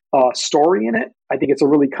story in it. I think it's a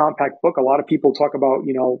really compact book. A lot of people talk about,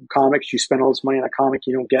 comics. You spend all this money on a comic,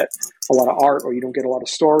 you don't get a lot of art or you don't get a lot of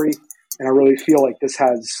story. And I really feel like this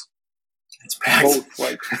has both.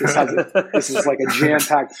 Like this is like a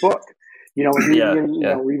jam-packed book,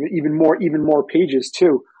 even more pages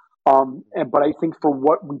too. But I think for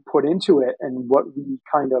what we put into it and what we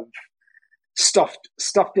kind of stuffed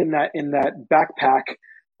in that backpack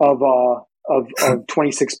of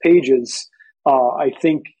 26 pages, I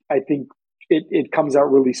think it comes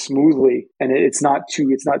out really smoothly, and it's not too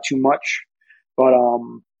much. But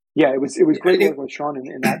it was great working with Sean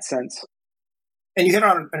in that sense. And you hit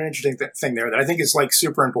on an interesting thing there that I think is like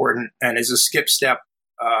super important and is a skip step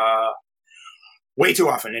way too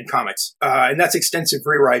often in comics, and that's extensive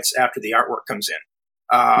rewrites after the artwork comes in.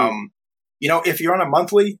 If you're on a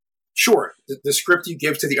monthly, sure, the script you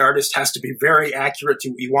give to the artist has to be very accurate to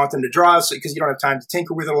what you want them to draw, because you don't have time to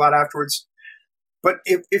tinker with it a lot afterwards. But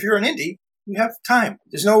if you're an indie, you have time.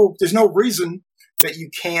 There's no reason that you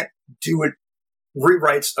can't do it.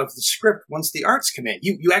 Rewrites of the script once the arts come in.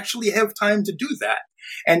 You actually have time to do that,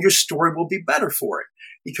 and your story will be better for it,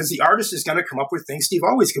 because the artist is going to come up with things. Steve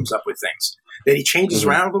always comes up with things that he changes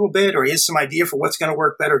around a little bit, or he has some idea for what's going to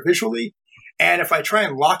work better visually. And if I try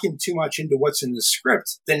and lock him too much into what's in the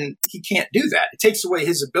script, then he can't do that. It takes away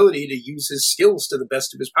his ability to use his skills to the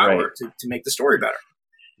best of his power to make the story better.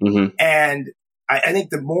 Mm-hmm. And I think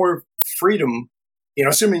the more freedom,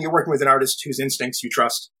 assuming you're working with an artist whose instincts you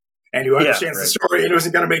trust, and who understands the story and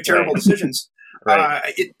isn't going to make terrible decisions,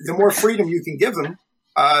 the more freedom you can give them,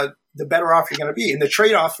 the better off you're going to be. And the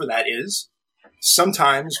trade-off for that is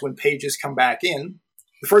sometimes when pages come back in,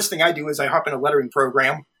 the first thing I do is I hop in a lettering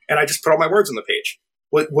program and I just put all my words on the page.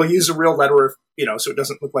 We'll use a real letterer, so it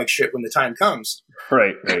doesn't look like shit when the time comes.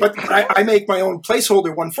 Right. But I make my own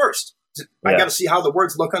placeholder one first. I got to see how the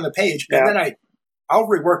words look on the page, and then I'll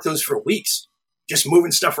rework those for weeks. Just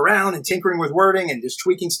moving stuff around and tinkering with wording and just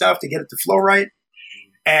tweaking stuff to get it to flow right.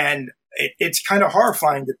 And it's kind of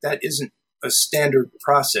horrifying that isn't a standard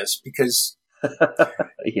process, because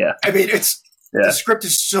the script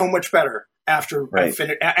is so much better after I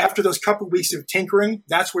finish, after those couple of weeks of tinkering.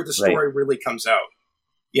 That's where the story really comes out.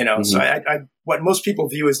 So I what most people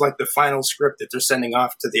view as like the final script that they're sending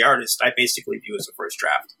off to the artist, I basically view as the first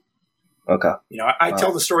draft. Okay. I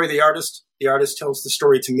tell the story to the artist tells the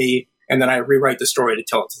story to me, and then I rewrite the story to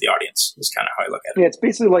tell it to the audience. Is kind of how I look at it. Yeah, it's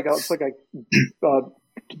basically like a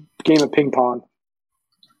game of ping pong.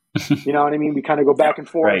 You know what I mean? We kind of go back and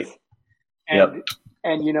forth. And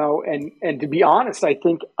and to be honest, I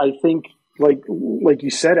think like you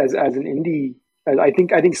said, as an indie, I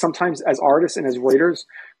think sometimes as artists and as writers,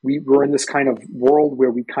 we're in this kind of world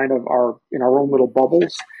where we kind of are in our own little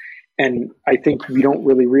bubbles, and I think we don't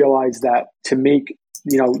really realize that to make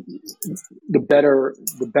the better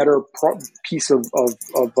piece of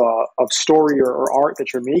story or art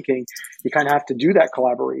that you're making, you kind of have to do that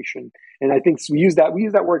collaboration. And I think we use that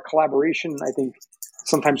word collaboration, I think,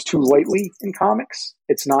 sometimes too lightly in comics.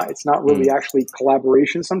 It's not really actually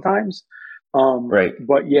collaboration sometimes.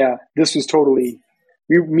 But yeah, this was totally,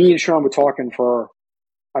 me and Sean were talking for,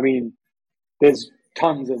 there's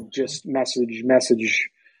tons of just message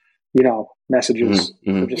messages.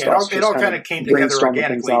 Mm-hmm. It all kind of came together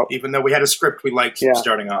organically, even though we had a script we liked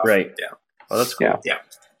starting off. Right. Yeah. Well, that's cool. Yeah.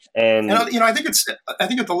 And I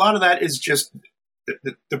think a lot of that is just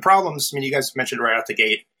the problems. I mean, you guys mentioned right out the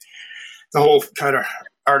gate, the whole kind of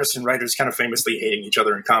artists and writers kind of famously hating each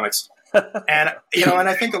other in comics. And, and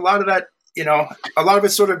I think a lot of that, a lot of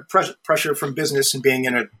it's sort of pressure from business and being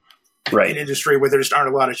in an industry where there just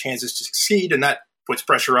aren't a lot of chances to succeed, and that puts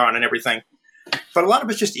pressure on and everything. But a lot of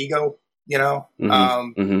it's just ego,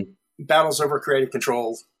 battles over creative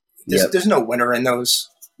control. There's no winner in those,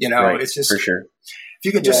 it's just, for sure. If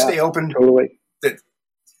you can just stay open, totally. That,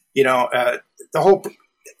 the whole,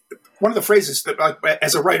 one of the phrases that, like,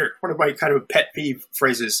 as a writer, one of my kind of pet peeve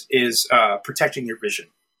phrases is protecting your vision.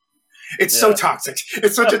 It's so toxic.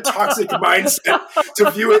 It's such a toxic mindset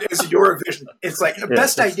to view it as your vision. It's like the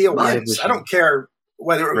best idea wins. Vision. I don't care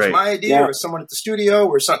whether it was my idea or someone at the studio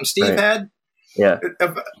or something Steve had. Yeah.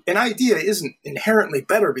 An idea isn't inherently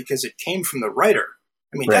better because it came from the writer.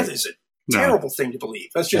 I mean, that is a terrible thing to believe.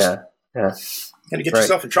 That's just going to get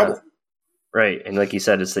yourself in trouble. Right. And like you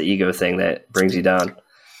said, it's the ego thing that brings you down.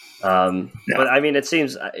 But I mean, it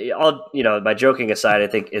seems, by joking aside, I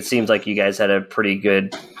think it seems like you guys had a pretty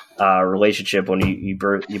good relationship when you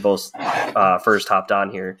both first hopped on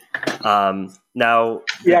here. Now,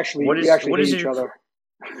 we actually hate each other.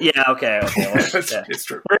 Yeah. Okay. Well, it's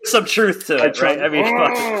true. There's some truth to it, right? I mean,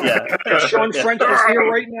 Sean French is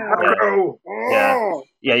here right now.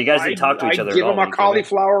 Yeah. You guys didn't talk to each other. I give him a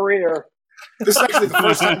cauliflower ear. This is actually the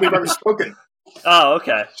first time we've ever spoken. Oh,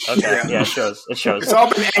 okay. Yeah, it shows. It's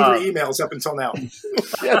all been angry emails up until now.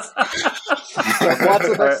 Yes. Lots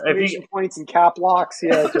of exclamation points and cap locks.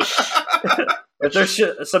 Yeah. If there's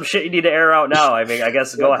some shit you need to air out now, I mean, I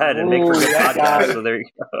guess go ahead and make for a good podcast. So there you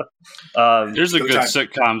go. There's a good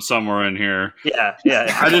sitcom somewhere in here. Yeah.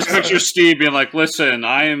 I just picture Steve being like, "Listen,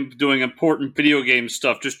 I am doing important video game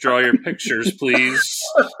stuff. Just draw your pictures, please."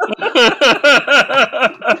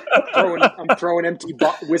 I'm throwing empty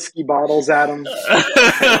whiskey bottles at him. That's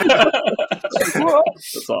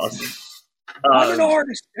awesome. I'm an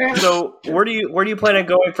artist. So where do you plan on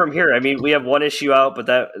going from here? I mean, we have one issue out, but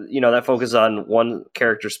that focuses on one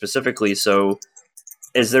character specifically. So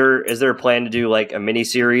is there a plan to do like a mini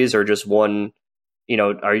series or just one?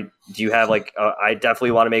 Do you have like I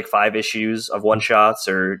definitely want to make 5 issues of one shots,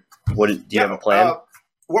 or what? Do you have a plan?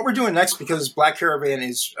 What we're doing next, because Black Caravan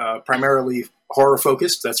is primarily horror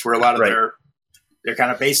focused. That's where a lot of their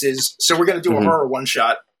kind of base is. So we're going to do a horror one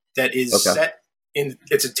shot that is set.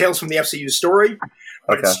 It's a Tales from the FCU story,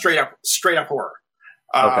 but it's straight up horror.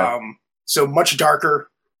 So much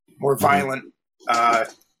darker, more violent.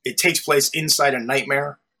 It takes place inside a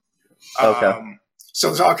nightmare. So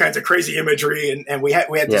there's all kinds of crazy imagery, and we had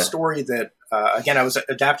this story that again I was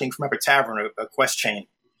adapting from Epic Tavern, a quest chain.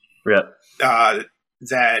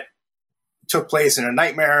 That took place in a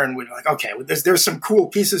nightmare, and we were like, okay, there's some cool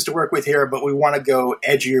pieces to work with here, but we want to go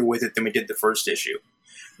edgier with it than we did the first issue.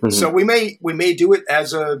 Mm-hmm. So we may do it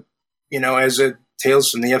as a Tales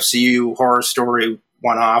from the FCU horror story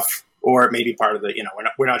one-off, or it may be part of the,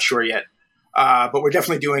 we're not sure yet. But we're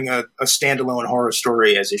definitely doing a standalone horror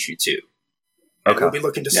story as issue 2. And we'll be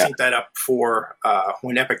looking to sync that up for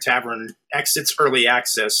when Epic Tavern exits early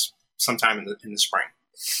access sometime in the spring.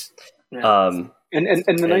 Yeah.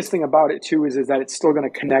 And the nice thing about it too is that it's still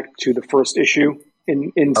going to connect to the first issue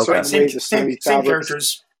in certain ways. Same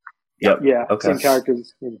characters. Yep. Yeah. Same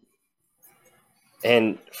characters.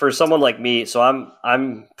 And for someone like me, so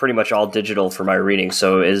I'm pretty much all digital for my reading.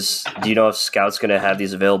 So do you know if Scout's going to have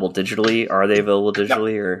these available digitally? Are they available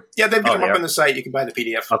digitally or? Yeah, they've come up on the site. You can buy the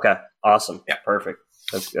PDF. Okay. Awesome. Yeah. Perfect.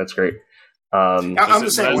 That's great. I'm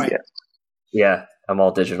the same way. Yeah. I'm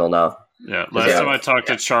all digital now. Yeah. Last time I talked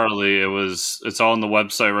to Charlie, it's all on the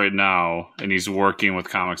website right now, and he's working with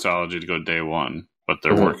Comixology to go day one, but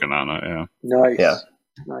they're working on it. Yeah. Nice. Yeah.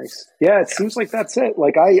 Nice. Yeah, it seems like that's it.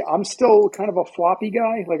 Like I'm still kind of a floppy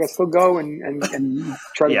guy. Like I still go and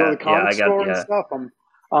try to go to the comic store and stuff.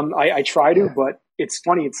 I try to, but it's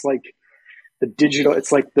funny. It's like the digital.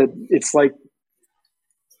 It's like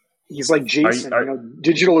he's like Jason.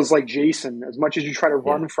 Digital is like Jason. As much as you try to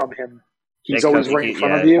run from him, he's always right in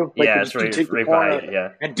front of you. Like it's right behind you. Yeah,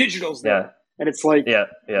 and digital's there. Yeah. And it's like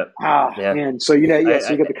man. So so you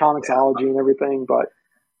get the Comixology and everything, but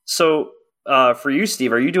so. For you,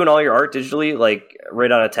 Steve, are you doing all your art digitally, like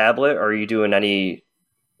right on a tablet, or are you doing any,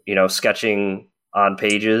 sketching on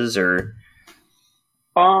pages or?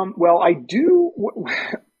 Well, I do.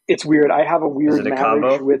 It's weird. I have a weird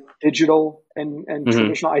marriage with digital and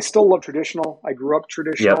traditional. I still love traditional. I grew up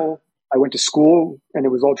traditional. Yep. I went to school and it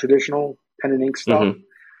was all traditional pen and ink stuff. Mm-hmm.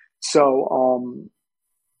 So,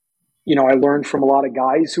 I learned from a lot of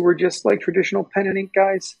guys who were just like traditional pen and ink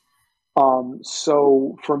guys.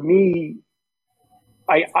 So for me,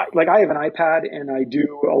 I have an iPad and I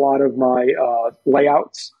do a lot of my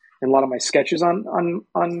layouts and a lot of my sketches on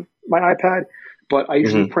my iPad, but I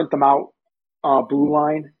usually print them out blue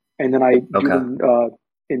line and then I do them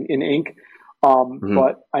in ink.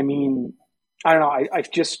 But I mean, I don't know.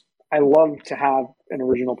 I love to have an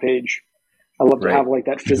original page. I love to have like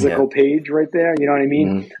that physical page right there. You know what I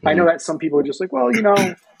mean? I know that some people are just like, well,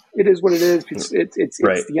 it is what it is. It's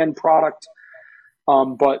the end product.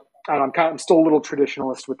 But I don't know, I'm still a little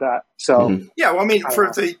traditionalist with that. So yeah, well, I mean,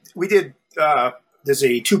 we did. There's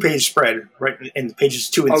a 2-page spread right in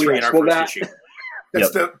pages 2 and 3 in our first issue.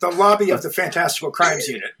 That's the lobby of the Fantastical Crimes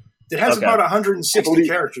Unit. It has about 160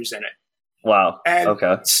 characters in it. Wow. And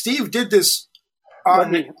Steve did this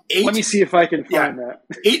on let me see if I can find that.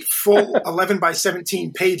 8 full 11 by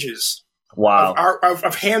 17 pages. Wow.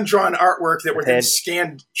 Of hand-drawn artwork that were then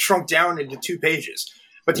shrunk down into 2 pages.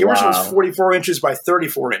 But the original is 44 inches by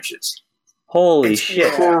 34 inches. Holy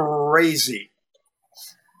shit. Crazy.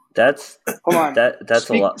 That's hold on. That's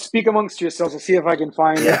a lot. Speak amongst yourselves. I'll see if I can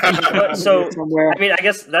find it. So, I mean, I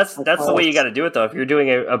guess that's the way you got to do it, though. If you're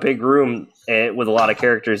doing a big room with a lot of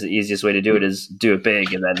characters, the easiest way to do it is do it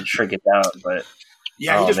big and then shrink it down. But he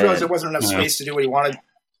just realized there wasn't enough space to do what he wanted.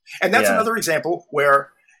 And that's another example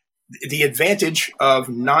where the advantage of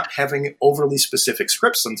not having overly specific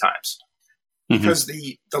scripts sometimes. Because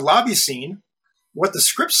the lobby scene, what the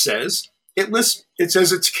script says, it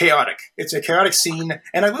says it's chaotic. It's a chaotic scene,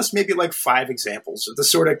 and I list maybe like 5 examples of the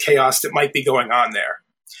sort of chaos that might be going on there.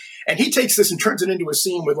 And he takes this and turns it into a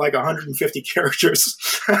scene with like 150 characters.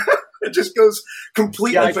 It just goes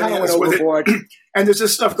completely bananas with it. And there's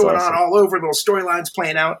this stuff going on all over, little storylines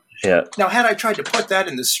playing out. Yeah. Now, had I tried to put that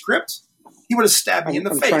in the script, he would have stabbed me in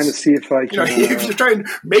the face. I'm trying to see if I can. If you're trying to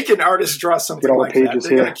make an artist draw something like that,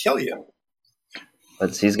 they're going to kill you.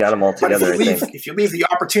 But he's got them all together, if you leave the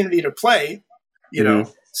opportunity to play,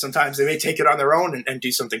 sometimes they may take it on their own and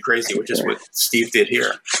do something crazy, which is what Steve did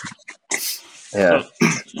here. Yeah.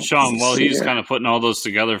 So, Sean, while he's kind of putting all those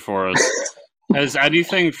together for us, has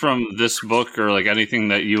anything from this book or like anything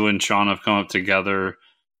that you and Sean have come up together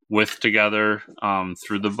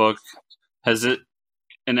through the book, has it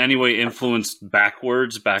in any way influenced back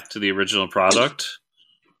to the original product?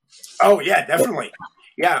 Oh, yeah, definitely.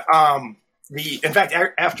 Yeah. In fact,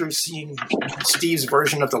 after seeing Steve's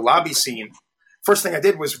version of the lobby scene, first thing I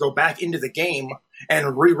did was go back into the game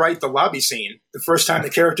and rewrite the lobby scene the first time the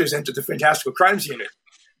characters entered the Fantastical Crimes Unit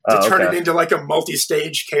to turn it into like a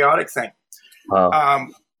multi-stage chaotic thing. Wow.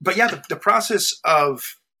 But yeah, the process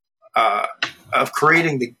of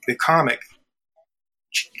creating the comic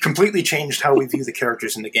completely changed how we view the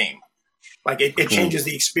characters in the game. Like it changes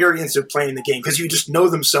the experience of playing the game because you just know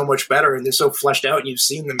them so much better and they're so fleshed out and you've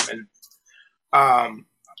seen them. And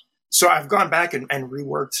so I've gone back and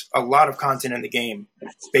reworked a lot of content in the game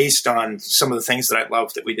based on some of the things that I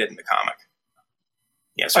loved that we did in the comic.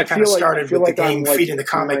 Yeah, so I kind of started with the game feeding the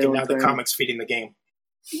comic, and now the comic's feeding the game.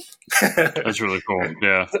 That's really cool.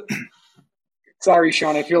 Yeah. Sorry,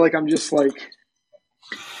 Sean. I feel like I'm just like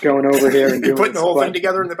going over here and doing putting the whole thing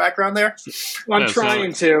together in the background there. I'm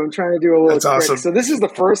trying to do a little. That's awesome. So this is the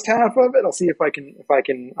first half of it. I'll see if I can.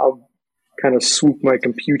 I'll kind of swoop my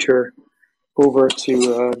computer over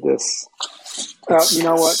to this. You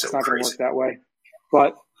know what? It's not going to work that way.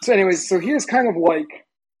 But so, anyways, so here's kind of like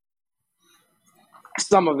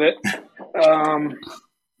some of it.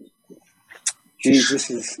 Geez, this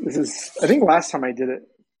is. I think last time I did it.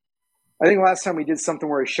 I think last time we did something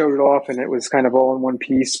where I showed it off and it was kind of all in one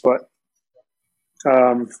piece, but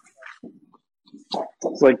it's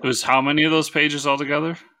like it was how many of those pages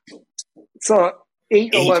altogether? So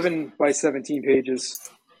 11 by 17 pages.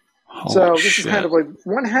 So this is kind of like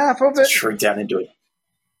one half of it. Shrink down into it.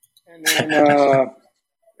 And then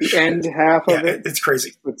the end half of it. It's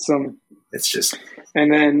crazy. With some. It's just.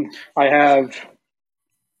 And then I have.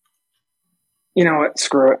 You know what?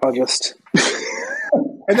 Screw it. I'll just.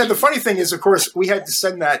 And then the funny thing is, of course, we had to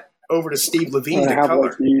send that over to Steve Levine to color.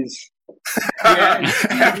 Like these.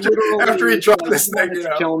 after he dropped this thing,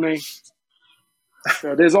 kill me.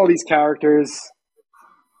 So there's all these characters.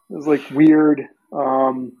 There's like weird.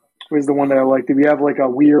 Where's the one that I liked? We have like a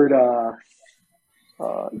weird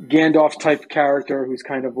Gandalf type character who's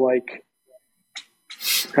kind of like.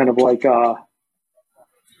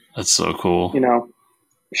 That's so cool.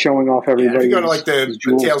 Showing off everybody. If you go to like the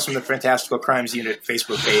Tales from the Fantastical Crimes Unit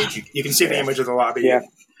Facebook page, you can see the image of the lobby. Yeah.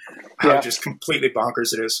 How just completely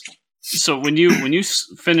bonkers it is. So when you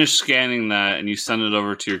finish scanning that and you send it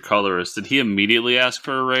over to your colorist, did he immediately ask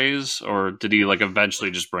for a raise, or did he like eventually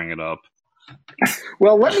just bring it up?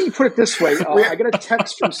 Well, let me put it this way: I got a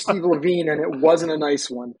text from Steve Levine, and it wasn't a nice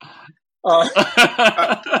one. I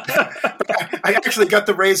actually got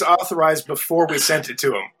the raise authorized before we sent it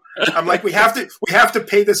to him. I'm like, we have to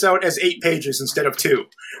pay this out as 8 pages instead of 2.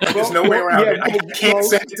 There's no way around it. I can't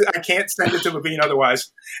send it to Levine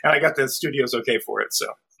otherwise, and I got the studio's okay for it. So,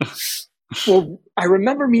 well, I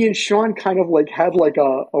remember me and Sean kind of like had like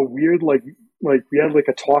a weird like we had like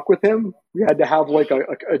a talk with him. We had to have like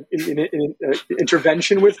an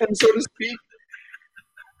intervention with him, so to speak.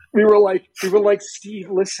 We were like,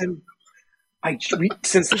 Steve, listen.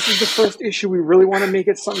 Since this is the first issue, we really want to make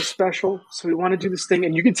it something special. So we want to do this thing.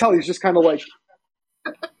 And you can tell he's just kind of like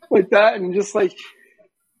that. And just like,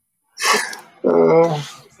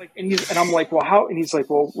 and I'm like, well, how? And he's like,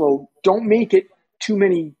 well, don't make it too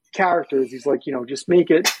many characters. He's like, just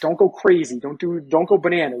make it, don't go crazy. Don't go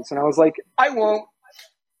bananas. And I was like, I won't.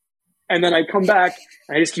 And then I come back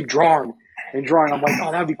and I just keep drawing. I'm like,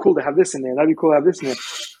 oh, that'd be cool to have this in there. That'd be cool to have this in there.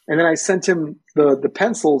 And then I sent him the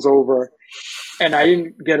pencils over, and I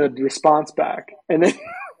didn't get a response back. And then,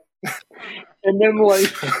 and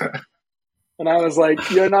I was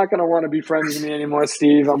like, you're not going to want to be friends with me anymore,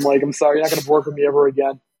 Steve. I'm like, I'm sorry, you're not going to work with me ever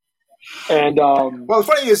again. And well, the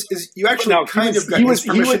funny is you actually got his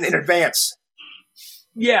permission in advance.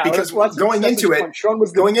 Yeah, because going into it,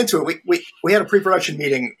 we had a pre-production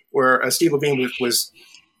meeting where Steve Levine was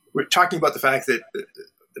talking about the fact that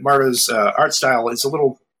Mardo's art style is a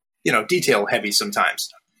little, detail heavy sometimes,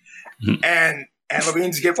 and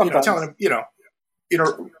Levine's telling him,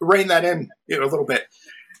 rein that in, a little bit.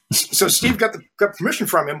 So Steve got permission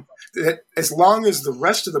from him that as long as the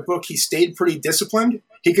rest of the book he stayed pretty disciplined,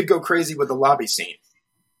 he could go crazy with the lobby scene.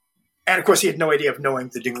 And of course, he had no idea of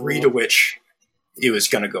knowing the degree to which he was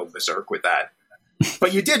going to go berserk with that.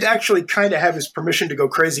 But you did actually kind of have his permission to go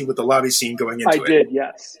crazy with the lobby scene going into it. I did,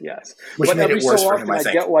 yes. Which but made it worse for him, I think.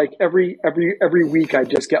 I get like every week I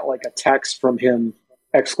just get like a text from him, !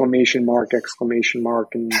 And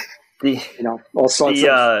all sorts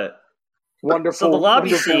of wonderful, so the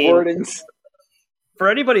lobby scene, wordings. For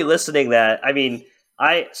anybody listening I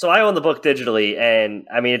own the book digitally, and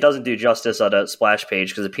it doesn't do justice on a splash page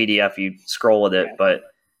because the PDF you scroll with it, but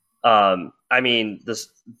the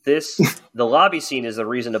lobby scene is the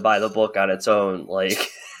reason to buy the book on its own. Like,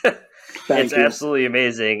 it's absolutely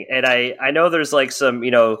amazing. And I know there's like some,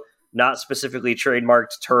 not specifically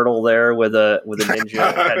trademarked turtle there with a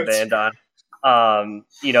ninja headband on.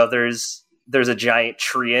 There's a giant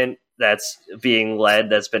treant that's being led,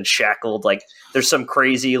 that's been shackled. Like, there's some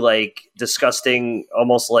crazy, like, disgusting,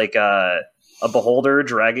 almost like a beholder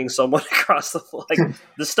dragging someone across the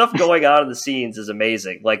the stuff going on in the scenes is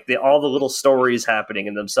amazing. Like all the little stories happening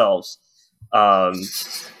in themselves.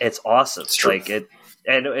 It's awesome. It's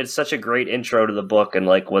and it's such a great intro to the book and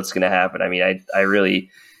like what's going to happen. I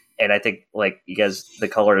really, and I think like you guys, the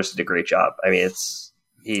colorist did a great job. As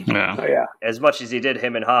much as he did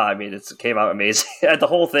him and Ha, it came out amazing. The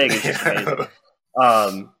whole thing is just amazing.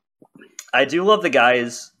 I do love the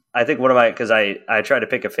guys. I think because I tried to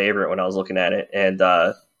pick a favorite when I was looking at it, and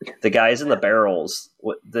the guys in the barrels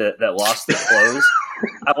that lost their clothes.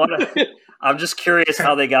 I'm just curious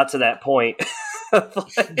how they got to that point.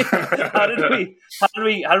 How did we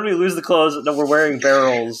lose the clothes that we're wearing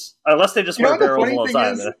barrels? Unless they just wear barrels all the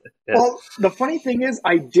time. Well, the funny thing is,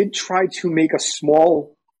 I did try to make a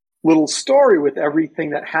small little story with everything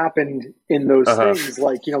that happened in those things,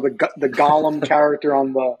 like the Gollum character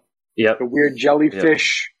on the weird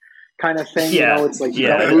jellyfish. Kind of thing, it's like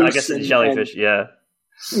I guess it's jellyfish.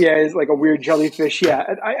 It's like a weird jellyfish.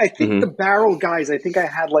 I think the barrel guys. I think I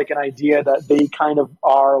had like an idea that they kind of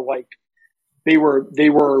are like they were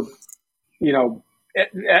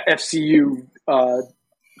FCU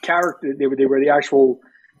character. They were the actual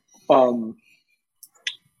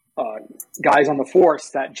guys on the force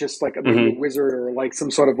that just like maybe a wizard or like some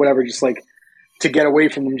sort of whatever, just like to get away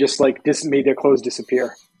from them, just like made their clothes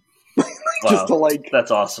disappear. Just to like, that's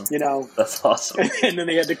awesome. That's awesome. And then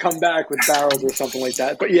they had to come back with barrels or something like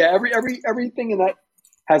that. But yeah, everything in that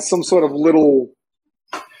has some sort of little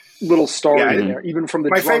story in there. Even from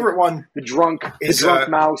favorite one, the drunk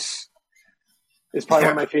mouse is probably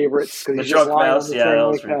one of my favorites because he's drunk just lying mouse. On the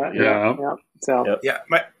thing like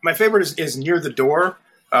that. My favorite is near the door.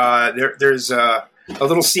 There's a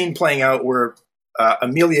little scene playing out where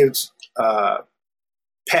Amelia's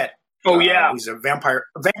pet. He's a vampire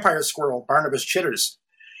squirrel, Barnabas Chitters,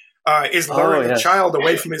 is luring a child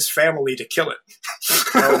away from his family to kill it.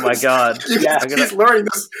 Oh my god! He's luring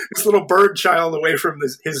this little bird child away from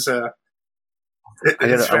his family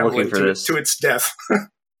I'm looking for this to its death.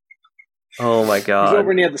 Oh my god! He's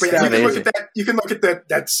over near the you can look at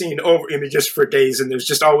that scene over just for days, and there's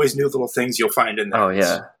just always new little things you'll find in there. Oh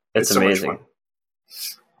yeah, it's amazing.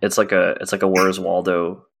 It's like a Where's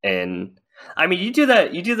Waldo, and I mean you do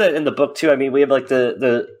that in the book too. I mean we have like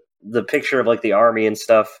the picture of like the army and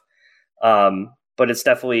stuff, but it's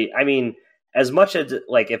definitely, I mean, as much as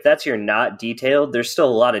like if that's your not detailed, there's still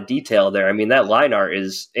a lot of detail there. I mean that line art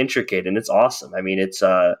is intricate and it's awesome. I mean it's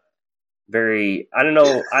very, I don't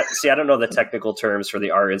know. I don't know the technical terms for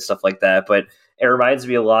the art and stuff like that, but it reminds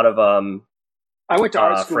me a lot of. I went to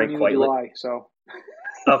art school Frank in Quitely. July, so.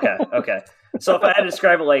 Okay. So if I had to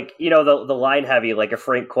describe it like, you know, the line heavy, like a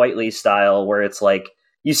Frank Quitely style, where it's like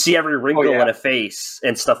you see every wrinkle in a face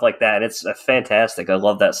and stuff like that. And it's fantastic. I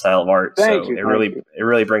love that style of art. Thank you. It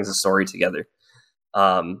really brings the story together.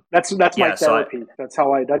 That's my therapy. That's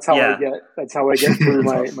how I get through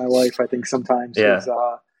my life. I think sometimes is,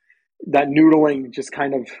 that noodling just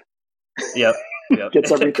kind of gets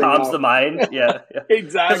everything calms out. the mind. Yeah.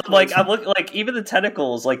 Exactly. I'm looking like even the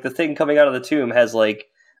tentacles, like the thing coming out of the tomb has like,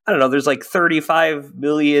 I don't know, there's like 35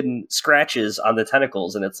 million scratches on the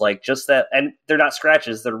tentacles, and it's like just that, and they're not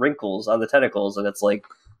scratches, they're wrinkles on the tentacles, and it's like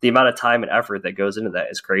the amount of time and effort that goes into that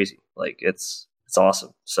is crazy. Like it's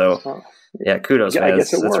awesome. So kudos, man.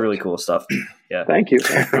 That's really cool stuff. Yeah. Thank you.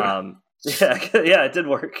 It did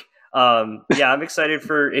work. I'm excited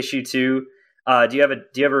for issue 2. Do you have a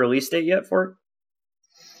release date yet for it?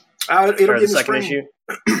 It'll be the second issue.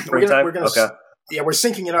 Springtime. We're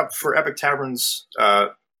syncing it up for Epic Tavern's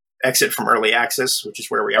exit from early access, which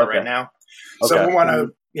is where we are right now. So we'll want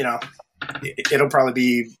to, it'll probably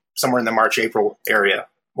be somewhere in the March-April area.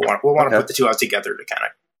 We'll want to put the two out together to kind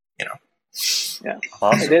of, Yeah,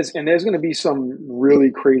 awesome. There's going to be some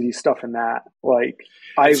really crazy stuff in that. Like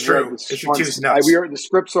I've read the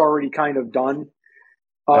script's already kind of done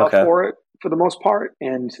for it for the most part,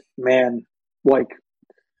 and man, like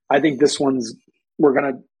I think this one's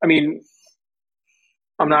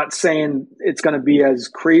I'm not saying it's going to be as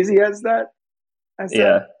crazy as that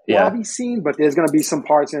lobby scene, but there's going to be some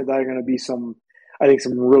parts in it that are going to be some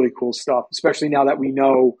really cool stuff, especially now that we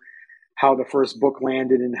know how the first book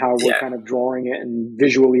landed and how we're kind of drawing it and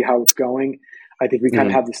visually how it's going. I think we kind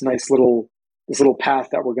of have this nice little path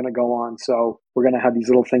that we're going to go on. So we're going to have these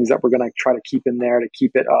little things that we're going to try to keep in there to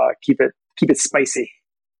keep it spicy.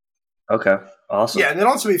 Okay. Awesome. Yeah. And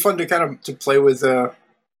it'll also be fun to play with,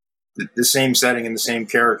 the same setting and the same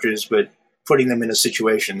characters, but putting them in a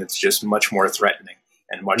situation that's just much more threatening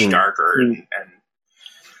and much darker and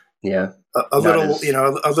a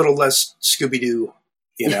little less Scooby-Doo,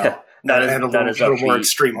 not a little more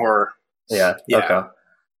extreme horror. Yeah. Okay. Awesome.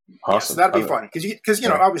 Yeah, so that'd be fun because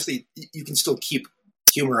obviously you can still keep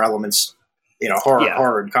humor elements,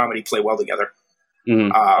 horror and comedy play well together.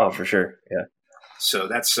 Mm-hmm. For sure. Yeah. So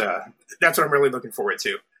that's what I'm really looking forward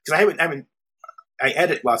to, because I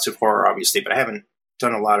edit lots of horror, obviously, but I haven't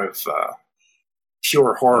done a lot of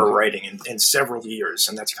pure horror writing in several years,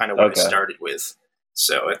 and that's kind of what I started with.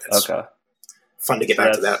 So it's fun to get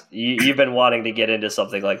back to that. You've been wanting to get into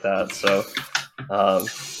something like that, so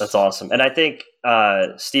that's awesome. And I think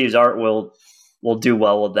Steve's art will do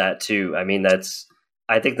well with that too. I mean,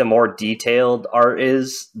 I think the more detailed art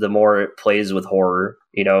is, the more it plays with horror.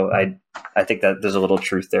 I think that there's a little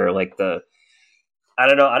truth there, like I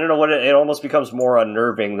don't know what it almost becomes more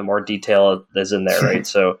unnerving the more detail is in there, right?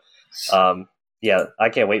 So, I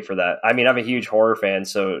can't wait for that. I mean, I'm a huge horror fan,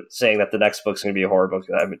 so saying that the next book's going to be a horror book,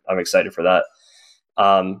 I'm excited for that.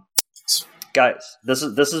 Guys, this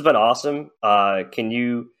has been awesome. Can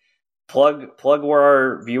you plug where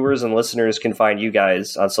our viewers and listeners can find you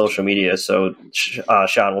guys on social media? So,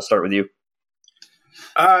 Sean, we'll start with you.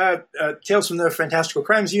 Tales from the Fantastical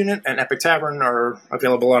Crimes Unit and Epic Tavern are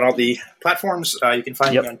available on all the platforms. You can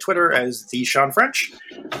find me on Twitter as the Sean French.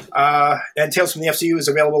 And Tales from the FCU is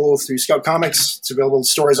available through Scout Comics. It's available in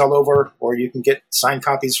stores all over, or you can get signed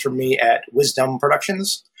copies from me at Wisdom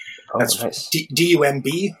Productions. That's nice.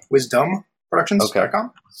 DUMB, Wisdom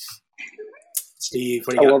Productions.com. Steve,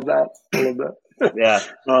 what do you got? I love that. Yeah,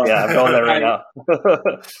 I'm going there right now.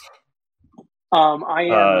 I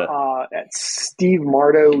am at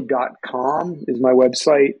stevemardo.com is my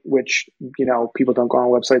website, which, people don't go on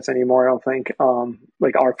websites anymore, I don't think,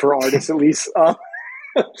 like art for artists at least. But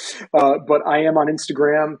I am on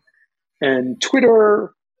Instagram and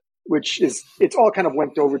Twitter, it's all kind of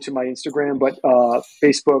went over to my Instagram, but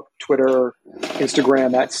Facebook, Twitter,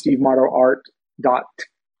 Instagram at stevemardoart.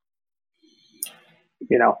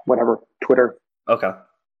 Whatever, Twitter. Okay.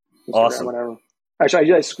 Instagram, awesome. Whatever.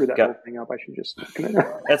 Actually, I screwed that whole thing up. I should just.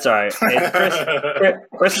 That's all right. Hey,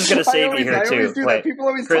 Chris is going to save you here too. Wait, people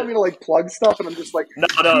always tell me to like plug stuff, and I'm just like, no.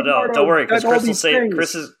 Don't worry, because Chris will save.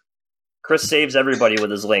 Chris saves everybody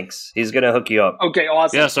with his links. He's going to hook you up. Okay,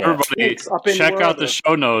 awesome. Yes, everybody, check out the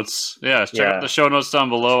show notes. Yeah, check out the show notes down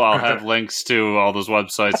below. I'll have links to all those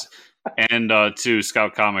websites and to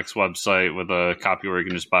Scout Comics website with a copy where you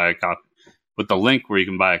can just buy a copy, with the link where you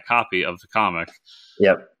can buy a copy of the comic.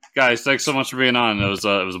 Yep. Guys, thanks so much for being on. It was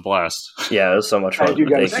a blast. Yeah, it was so much fun. Thank you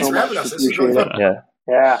guys so much. This is really fun.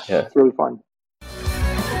 Yeah, it's really fun.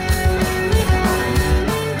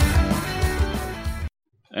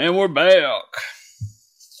 And we're back.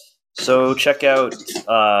 So check out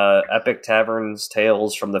Epic Tavern's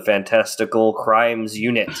Tales from the Fantastical Crimes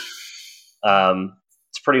Unit. It's a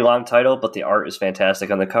pretty long title, but the art is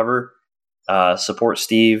fantastic on the cover. Support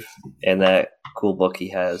Steve and that cool book he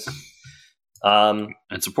has. And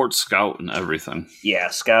support Scout and everything.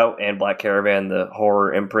 Yeah, Scout and Black Caravan, the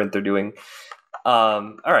horror imprint they're doing.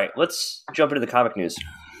 All right, let's jump into the comic news.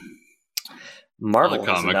 Marvel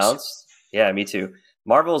has announced... Yeah, me too.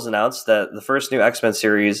 Marvel has announced that the first new X-Men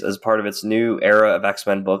series as part of its new era of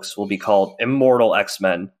X-Men books will be called Immortal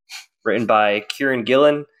X-Men, written by Kieran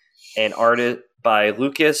Gillen and arted by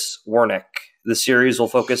Lucas Wernick. The series will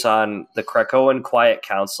focus on the Krakoan Quiet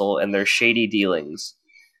Council and their shady dealings.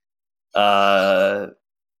 Does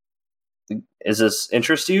this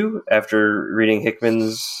interest you after reading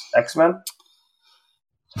Hickman's X-Men?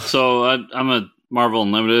 So I'm a Marvel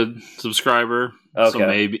Unlimited subscriber. Okay.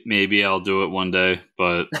 So maybe I'll do it one day,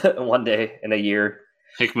 but one day in a year.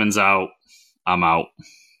 Hickman's out. I'm out.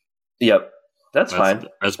 Yep. That's fine.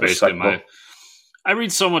 That's basically I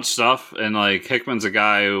read so much stuff, and like Hickman's a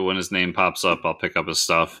guy who, when his name pops up, I'll pick up his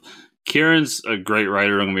stuff. Kieran's a great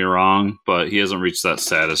writer, don't get me wrong, but he hasn't reached that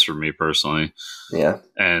status for me personally. Yeah.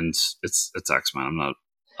 And it's X-Men. I'm not,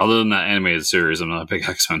 other than that animated series, I'm not a big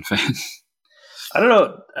X-Men fan. I don't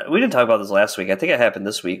know. We didn't talk about this last week. I think it happened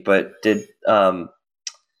this week, but did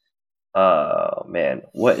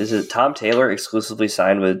what is it? Tom Taylor exclusively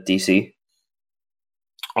signed with DC?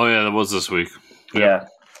 Oh yeah, that was this week. Yep. Yeah,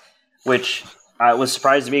 which was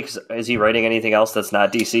surprised to me because is he writing anything else that's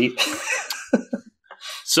not DC?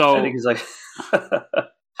 So I think he's like.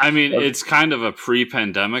 I mean, it's kind of a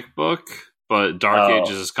pre-pandemic book, but Dark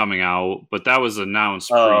Ages is coming out. But that was announced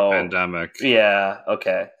pre-pandemic. Yeah.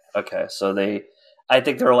 Okay. So I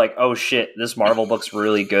think they're like, oh shit, this Marvel book's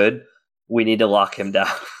really good. We need to lock him down.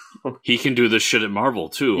 He can do this shit at Marvel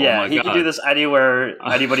too. Yeah, he can do this anywhere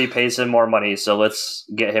anybody pays him more money. So let's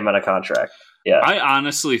get him on a contract. Yeah, I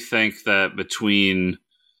honestly think that Nightwing's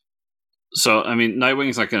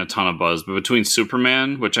not getting a ton of buzz, but between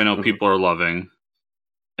Superman, which I know people are loving,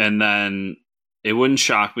 and then it wouldn't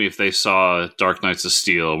shock me if they saw Dark Knights of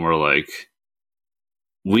Steel and were like,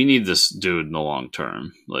 we need this dude in the long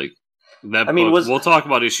term. Like that book, we'll talk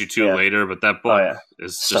about issue 2 later, but that book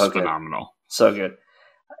is just phenomenal. So good.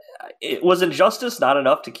 Was Injustice not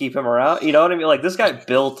enough to keep him around? You know what I mean? Like this guy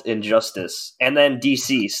built Injustice and then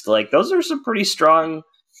Deceased. Like those are some pretty strong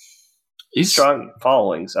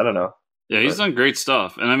followings. I don't know. Yeah, he's done great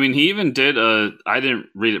stuff. And I mean, he even did I didn't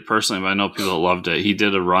read it personally, but I know people that loved it. He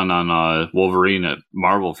did a run on Wolverine at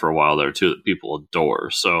Marvel for a while there too that people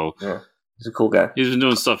adore. So yeah. He's a cool guy. He's been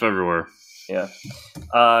doing stuff everywhere. Yeah.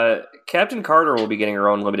 Captain Carter will be getting her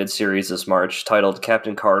own limited series this March titled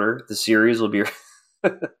Captain Carter. The series will be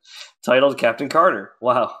titled Captain Carter.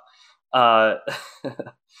 Wow.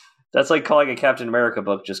 That's like calling a Captain America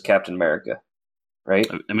book just Captain America, right?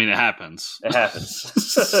 I mean, it happens. It happens.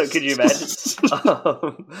 Could you imagine?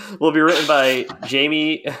 Will be written by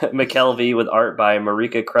Jamie McKelvey with art by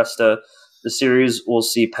Marika Cresta. The series will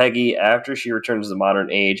see Peggy after she returns to the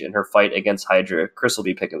modern age in her fight against Hydra. Chris will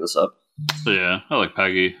be picking this up. Yeah, I like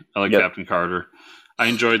Peggy. I like Captain Carter. I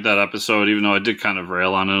enjoyed that episode, even though I did kind of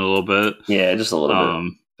rail on it a little bit. Yeah, just a little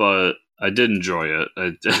bit. But I did enjoy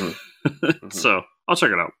it. So I'll check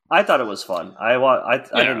it out. I thought it was fun. I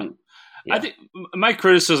didn't. Yeah. I think my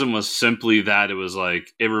criticism was simply that it was like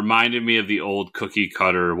it reminded me of the old cookie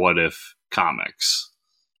cutter What If comics.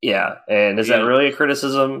 Yeah, and is that really a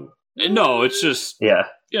criticism? No, it's just that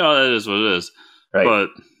is what it is. Right. But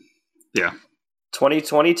yeah,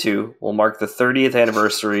 2022 will mark the 30th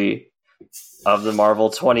anniversary of the Marvel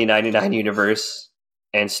 2099 universe,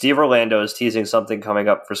 and Steve Orlando is teasing something coming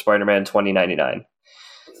up for Spider-Man 2099.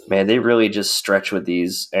 Man, they really just stretch with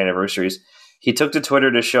these anniversaries. He took to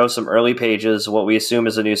Twitter to show some early pages of what we assume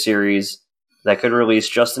is a new series that could release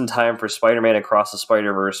just in time for Spider-Man Across the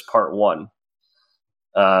Spider-Verse Part 1.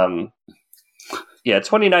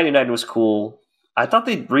 2099 was cool. I thought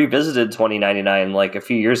they revisited 2099 like a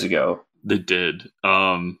few years ago. They did.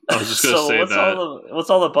 I was just going to say that. What's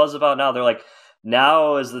all the buzz about now? They're like,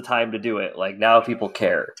 now is the time to do it. Like, now people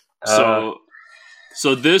care. So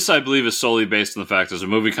this, I believe, is solely based on the fact there's a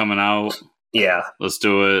movie coming out. Yeah. Let's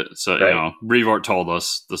do it. So, right. Brevoort told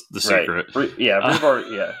us the secret. Right. Brevoort,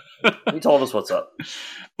 he told us what's up.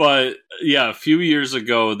 But, yeah, a few years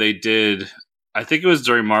ago, they did, I think it was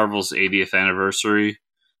during Marvel's 80th anniversary,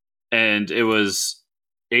 and it was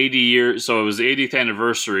 80 years, so it was the 80th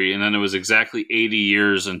anniversary, and then it was exactly 80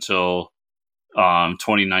 years until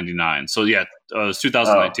 2099. So, yeah, it was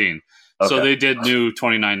 2019. Okay. So they did new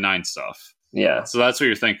 2099 stuff. Yeah. So that's what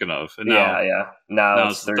you're thinking of. And now, Now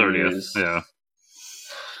it's 30th. Years. Yeah.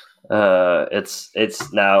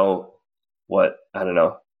 It's now what, I don't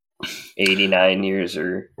know, 89 years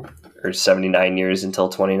or 79 years until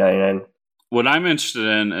 2099. What I'm interested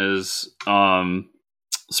in is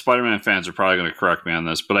Spider-Man fans are probably going to correct me on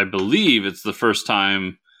this, but I believe it's the first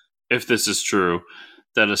time, if this is true,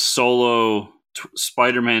 that a solo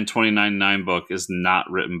Spider-Man 2099 book is not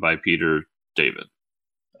written by Peter David.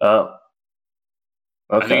 Oh.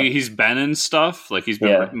 Okay. I think he's been in stuff, like he's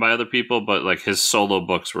been written by other people, but like his solo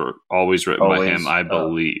books were always written by him, I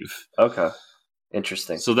believe. Okay.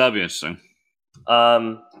 Interesting. So that'd be interesting.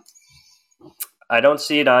 I don't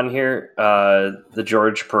see it on here. The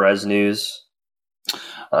George Perez news.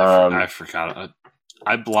 I forgot.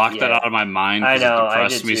 I blocked that out of my mind because it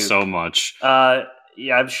depressed me so much.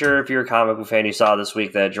 Yeah, I'm sure if you're a comic book fan, you saw this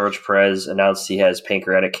week that George Perez announced he has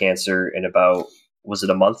pancreatic cancer in about, was it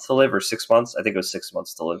a month to live or 6 months? I think it was 6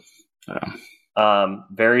 months to live. Yeah.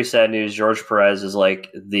 Very sad news. George Perez is like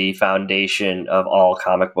the foundation of all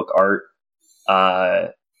comic book art.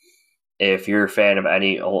 If you're a fan of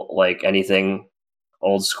anything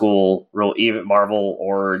old school, real, even Marvel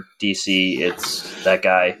or DC, it's that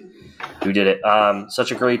guy who did it.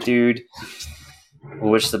 Such a great dude.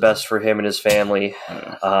 Wish the best for him and his family.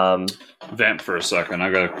 Vamp for a second.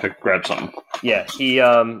 I gotta grab something. Yeah, he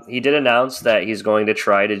did announce that he's going to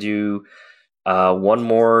try to do one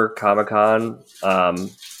more Comic-Con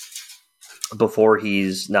before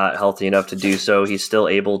he's not healthy enough to do so. He's still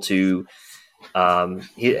able to.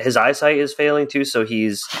 His eyesight is failing too, so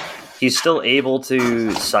he's still able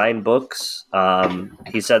to sign books.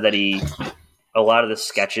 He said that a lot of the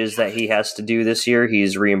sketches that he has to do this year,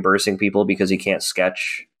 he's reimbursing people because he can't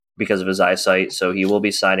sketch because of his eyesight. So he will be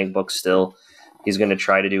signing books still. He's going to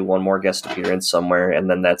try to do one more guest appearance somewhere, and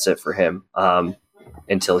then that's it for him.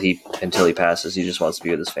 Until he passes, he just wants to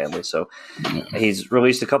be with his family. So he's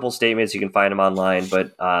released a couple statements. You can find him online,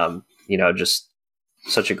 but just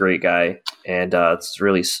such a great guy, and it's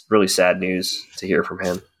really, really sad news to hear from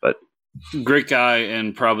him. But great guy,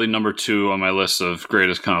 and probably number 2 on my list of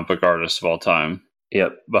greatest comic book artists of all time.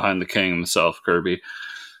 Yep, behind the king himself, Kirby.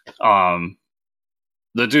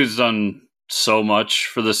 The dude's done so much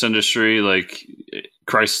for this industry. Like,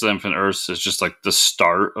 Crisis on Infinite Earths is just like the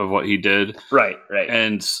start of what he did. Right.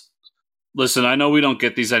 And listen, I know we don't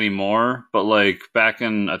get these anymore, but like back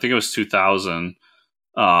in, I think it was 2000,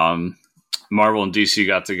 Marvel and DC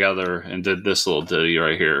got together and did this little ditty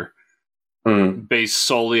right here. Based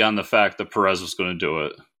solely on the fact that Perez was going to do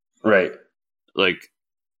it. Right. Like,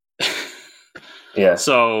 yeah.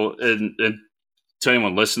 So, to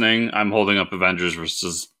anyone listening, I'm holding up Avengers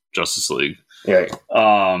versus Justice League. Right.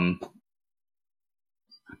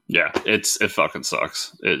 Yeah, it fucking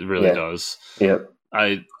sucks. It really does. Yep.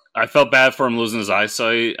 I felt bad for him losing his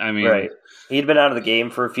eyesight. I mean, right. He'd been out of the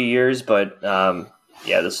game for a few years, but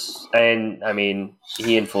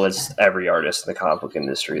he influenced every artist in the comic book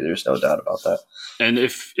industry. There's no doubt about that. And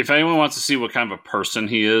if anyone wants to see what kind of a person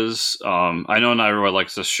he is, I know not everyone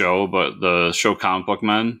likes this show, but the show Comic Book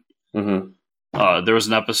Men. Mm-hmm. There was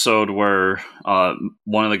an episode where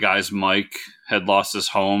one of the guys, Mike, had lost his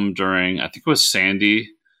home during, I think it was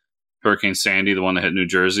Hurricane Sandy, the one that hit New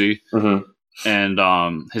Jersey. Mm-hmm. And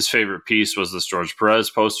his favorite piece was this George Perez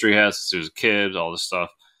poster he has since he was a kid, all this stuff.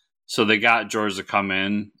 So they got George to come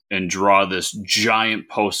in and draw this giant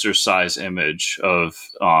poster-size image of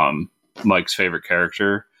Mike's favorite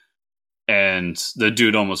character. And the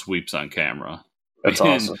dude almost weeps on camera. That's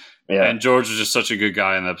awesome. Yeah. And George was just such a good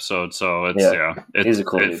guy in the episode. So he's a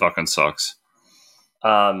cool dude. It fucking sucks.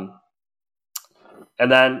 And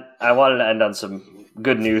then I wanted to end on some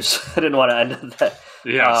good news. I didn't want to end on that.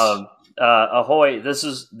 Yes. Ahoy, this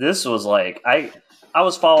was like, I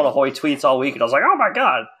was following Ahoy tweets all week, and I was like, oh my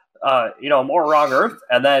God, more Wrong Earth.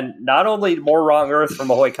 And then not only more Wrong Earth from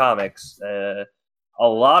Ahoy Comics, a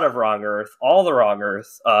lot of Wrong Earth, all the Wrong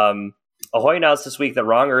Earth. Ahoy announced this week that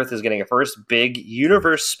Wrong Earth is getting a first big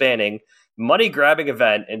universe-spanning money grabbing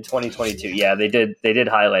event in 2022. Yeah, they did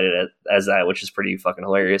highlight it as that, which is pretty fucking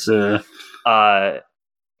hilarious. Yeah.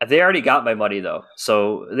 They already got my money though,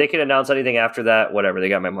 so they can announce anything after that. Whatever, they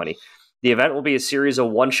got my money. The event will be a series of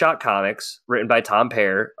one-shot comics written by Tom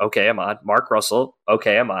Pear. Okay, I'm on. Mark Russell.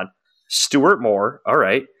 Okay, I'm on. Stuart Moore. All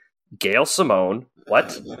right. Gail Simone.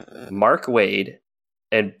 What? Mark Waid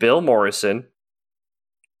and Bill Morrison.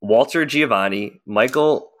 Walter Giovanni.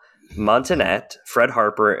 Michael Montanet. Fred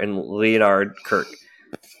Harper and Leonard Kirk.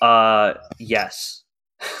 Yes.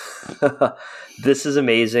 This is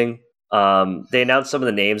amazing. They announced some of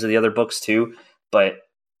the names of the other books too, but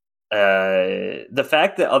the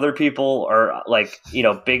fact that other people are like,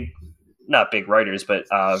 not big writers, but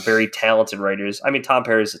very talented writers. I mean, Tom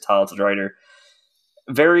Pear is a talented writer.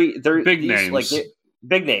 They're big names.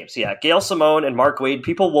 Big names, yeah. Gail Simone and Mark Waid,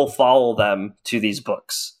 people will follow them to these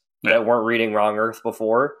books that weren't reading Wrong Earth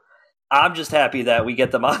before. I'm just happy that we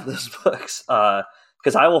get them on those books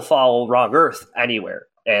because I will follow Wrong Earth anywhere.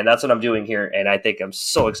 And that's what I'm doing here, and I think I'm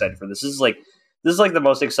so excited for this. This is like the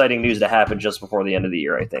most exciting news to happen just before the end of the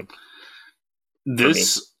year, I think.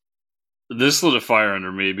 This lit a fire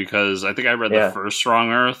under me because I think I read the first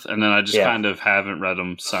Wrong Earth, and then I just kind of haven't read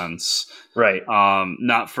them since. Right.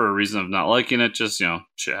 Not for a reason of not liking it, just,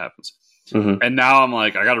 shit happens. Mm-hmm. And now I'm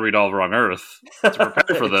like, I got to read all of Wrong Earth to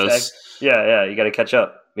prepare for this. Yeah, you got to catch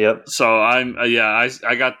up. Yep. So I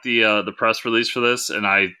got the press release for this, and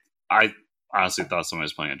I honestly thought somebody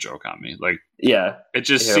was playing a joke on me. Like, it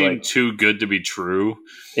just seemed too good to be true.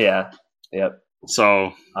 Yeah. Yep.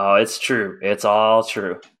 So, it's true. It's all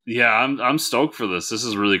true. Yeah, I'm stoked for this. This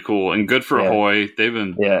is really cool and good for Ahoy. They've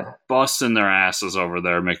been busting their asses over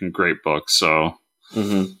there, making great books. So,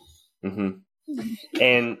 and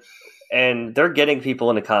they're getting people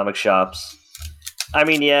into comic shops. I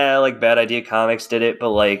mean, like Bad Idea Comics did it,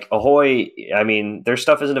 but like Ahoy, I mean, their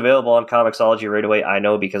stuff isn't available on Comixology right away. I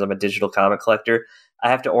know because I'm a digital comic collector. I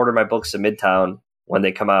have to order my books in Midtown when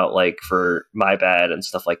they come out, like for My Bad and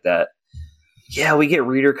stuff like that. Yeah, we get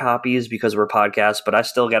reader copies because we're podcasts, but I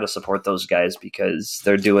still got to support those guys because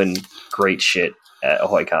they're doing great shit at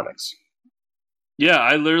Ahoy Comics. Yeah,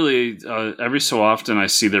 I literally every so often I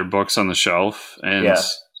see their books on the shelf, and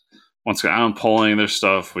once I'm pulling their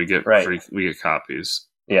stuff, we get we get copies.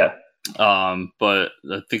 Yeah. But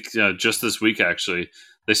I think just this week actually,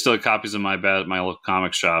 they still had copies of My Bad at my local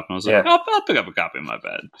comic shop, and I was like, I'll pick up a copy of My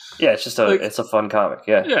Bad. Yeah, it's just it's a fun comic.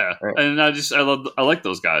 Yeah. Yeah, right. And I like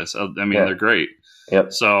those guys. I mean, they're great.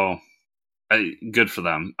 Yep. So, good for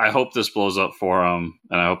them. I hope this blows up for them,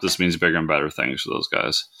 and I hope this means bigger and better things for those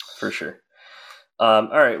guys. For sure. All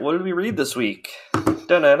right, what did we read this week?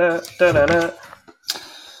 Da-na-na, da-na-na.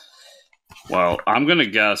 Well, I'm going to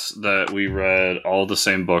guess that we read all the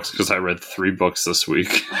same books because I read 3 books this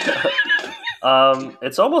week.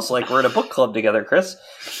 It's almost like we're in a book club together, Chris.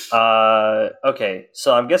 Okay,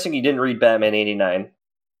 so I'm guessing you didn't read Batman 89.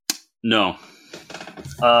 No.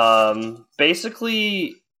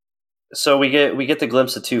 Basically, so we get the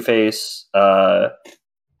glimpse of Two-Face,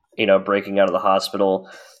 breaking out of the hospital,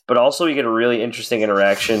 but also we get a really interesting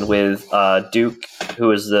interaction with Duke,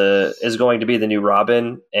 who is going to be the new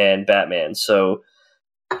Robin and Batman. So,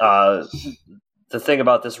 the thing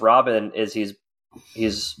about this Robin is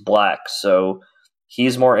he's black, so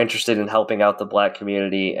he's more interested in helping out the black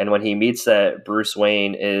community. And when he meets that Bruce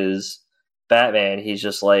Wayne is Batman, he's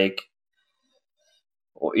just like,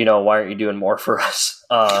 why aren't you doing more for us?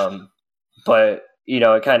 But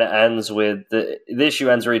it kind of ends with the issue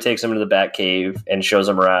ends where he takes him to the Batcave and shows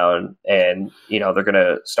him around, and they're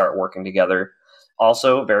gonna start working together.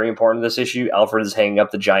 Also, very important to this issue, Alfred is hanging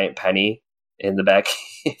up the giant penny in the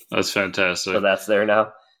Batcave. That's fantastic. So that's there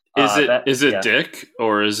now. Is it Dick,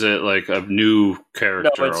 or is it like a new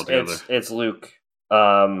character altogether? It's Luke.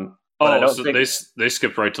 So they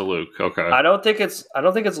skipped right to Luke. Okay. I don't think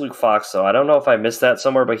it's Luke Fox though. I don't know if I missed that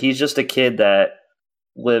somewhere, but he's just a kid that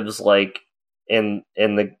lives like in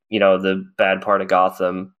the the bad part of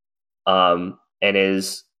Gotham, and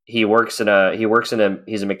he's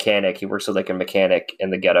a mechanic. He works with like a mechanic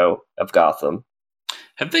in the ghetto of Gotham.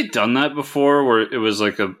 Have they done that before, where it was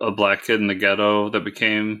like a black kid in the ghetto that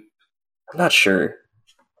became? I'm not sure.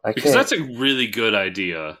 Because that's a really good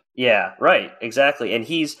idea. Yeah, right, exactly. And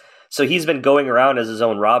he's been going around as his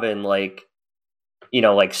own Robin, like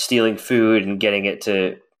stealing food and getting it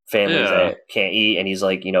to families that can't eat, and he's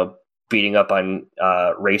like beating up on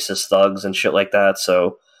racist thugs and shit like that.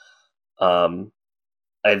 So,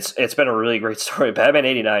 it's been a really great story. Batman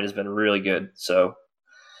 89 has been really good. So.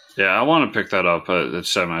 Yeah, I want to pick that up at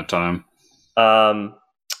 7 at time.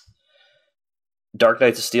 Dark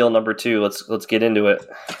Knights of Steel #2. Let's get into it.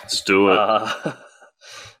 Let's do it.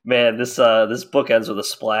 Man, this book ends with a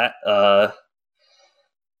splat. Oh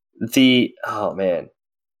man.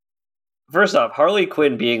 First off, Harley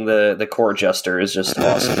Quinn being the court jester is just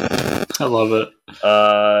awesome. I love it.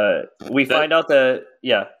 We find out that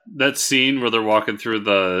that scene where they're walking through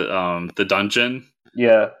the dungeon.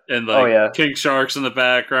 Yeah. And King Shark's in the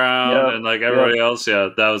background and like everybody else. Yeah,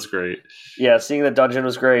 that was great. Yeah, seeing the dungeon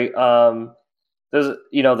was great. There's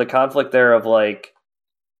the conflict there of like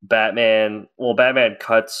Batman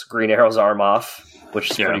cuts Green Arrow's arm off,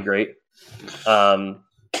 which is pretty great.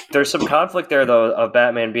 There's some conflict there though of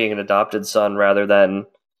Batman being an adopted son rather than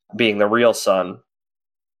being the real son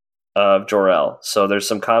of Jor-El. So there's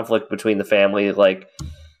some conflict between the family, like,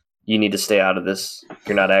 you need to stay out of this.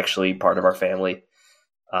 You're not actually part of our family.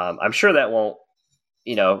 I'm sure that won't,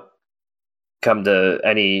 come to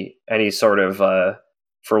any sort of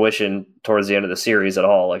fruition towards the end of the series at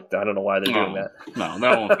all. Like, I don't know why they're doing that. No,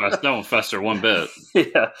 that won't fester one bit.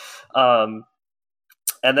 Yeah.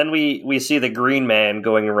 And then we see the Green Man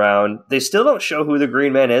going around. They still don't show who the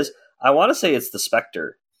Green Man is. I want to say it's the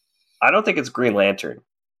Spectre. I don't think it's Green Lantern.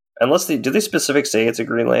 Unless do they specifically say it's a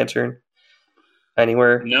Green Lantern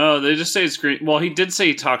anywhere? No, they just say it's Green. Well, he did say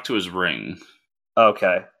he talked to his ring.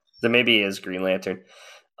 Okay. Then maybe he is Green Lantern.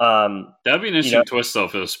 That'd be an interesting twist, though,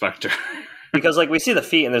 for the Spectre. Because, like, we see the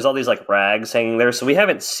feet and there's all these, like, rags hanging there, so we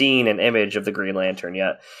haven't seen an image of the Green Lantern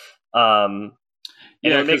yet. Yeah.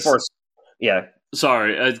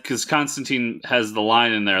 Sorry, because Constantine has the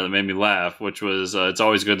line in there that made me laugh, which was, it's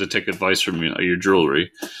always good to take advice from your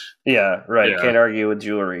jewelry. Yeah, right. Yeah. Can't argue with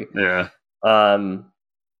jewelry. Yeah.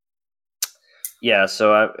 Yeah,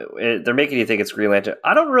 so they're making you think it's Green Lantern.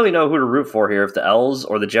 I don't really know who to root for here, if the Elves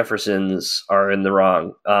or the Jeffersons are in the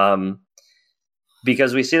wrong.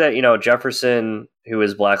 Because we see that, Jefferson, who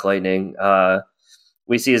is Black Lightning,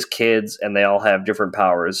 we see his kids, and they all have different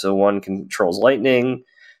powers. So one controls lightning,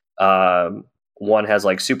 one has,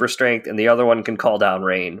 like, super strength, and the other one can call down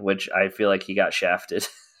rain, which I feel like he got shafted.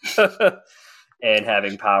 And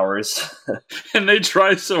having powers. And they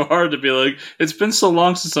try so hard to be like, it's been so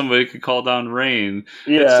long since somebody could call down rain.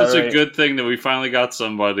 Yeah, it's such a good thing that we finally got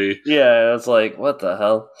somebody. Yeah, it's like, what the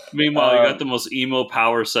hell? Meanwhile, you got the most emo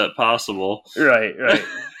power set possible. Right.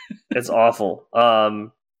 It's awful.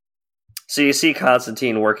 So you see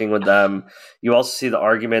Constantine working with them. You also see the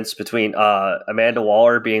arguments between Amanda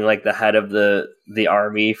Waller being like the head of the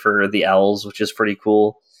army for the Elves, which is pretty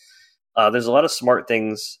cool. There's a lot of smart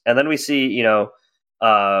things, and then we see,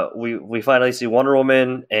 we finally see Wonder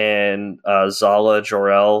Woman and Zala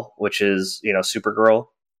Jor-El, which is Supergirl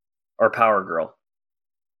or Power Girl.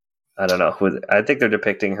 I don't know who. I think they're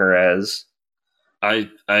depicting her as. I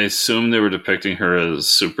assume they were depicting her as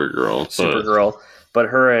Supergirl. Supergirl, but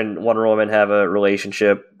her and Wonder Woman have a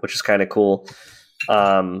relationship, which is kind of cool.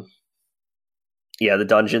 Yeah, the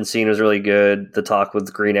dungeon scene was really good. The talk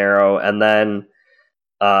with Green Arrow, and then.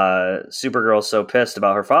 Supergirl's so pissed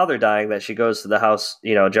about her father dying that she goes to the house,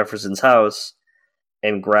 Jefferson's house,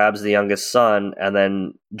 and grabs the youngest son and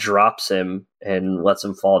then drops him and lets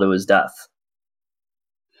him fall to his death,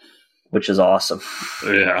 which is awesome.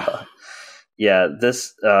 Yeah. Yeah,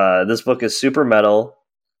 this book is super metal,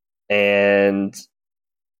 and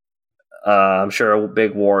I'm sure a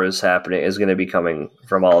big war is going to be coming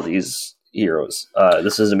from all these heroes.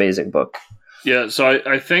 This is an amazing book. Yeah, so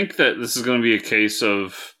I think that this is going to be a case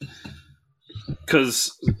of,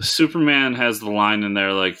 because Superman has the line in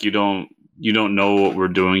there like, you don't know what we're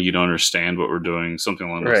doing, you don't understand what we're doing, something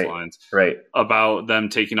along those lines. Right. About them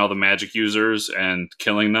taking all the magic users and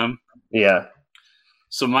killing them. Yeah.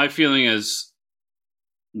 So my feeling is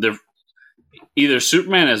either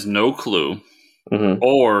Superman has no clue, mm-hmm.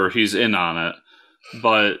 or he's in on it,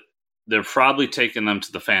 but they're probably taking them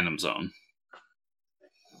to the Phantom Zone.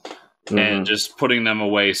 Mm-hmm. And just putting them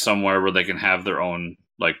away somewhere where they can have their own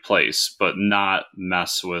place, but not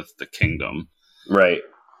mess with the kingdom. Right.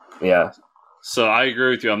 Yeah. So I agree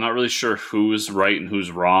with you. I'm not really sure who's right and who's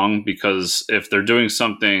wrong, because if they're doing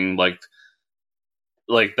something like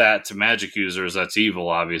that to magic users, that's evil,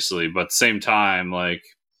 obviously. But at the same time,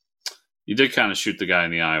 you did kind of shoot the guy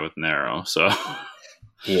in the eye with an arrow. So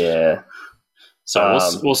yeah. So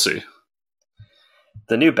we'll see.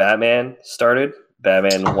 The new Batman started.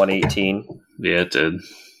 Batman 118. Yeah, it did.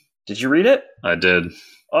 Did you read it? I did.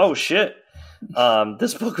 Oh, shit.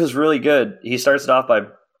 This book was really good. He starts it off by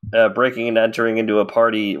breaking and entering into a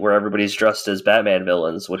party where everybody's dressed as Batman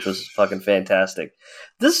villains, which was fucking fantastic.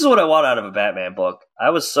 This is what I want out of a Batman book.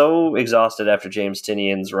 I was so exhausted after James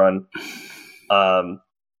Tynion's run. The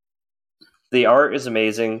art is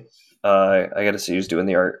amazing. I got to see who's doing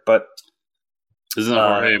the art. But isn't it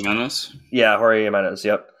Jorge Jimenez? Yeah, Jorge Jimenez,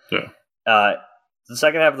 yep. Yeah. the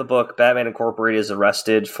second half of the book, Batman Incorporated is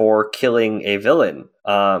arrested for killing a villain.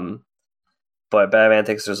 But Batman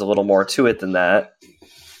thinks there's a little more to it than that.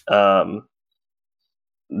 I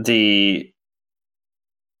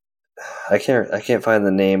can't find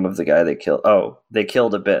the name of the guy they killed. Oh, they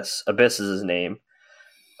killed Abyss. Abyss is his name.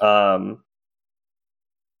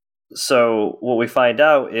 So what we find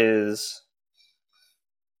out is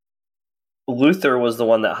Luthor was the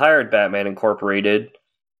one that hired Batman Incorporated.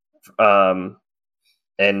 And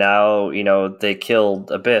now, they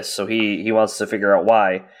killed Abyss. So he wants to figure out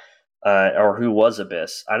why, or who was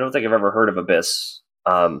Abyss. I don't think I've ever heard of Abyss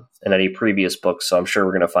in any previous books, so I'm sure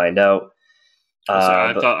we're going to find out.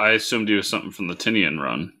 I assumed he was something from the Tinian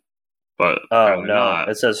run, but no, not.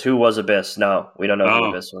 It says who was Abyss. No, we don't know who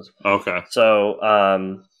Abyss was. Okay, so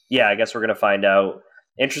I guess we're gonna find out.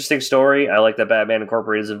 Interesting story. I like that Batman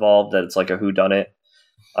Incorporated is involved. That it's like a whodunit.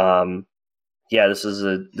 This is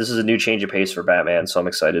a new change of pace for Batman, so I'm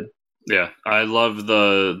excited. Yeah, I love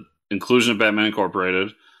the inclusion of Batman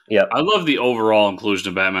Incorporated. Yeah, I love the overall inclusion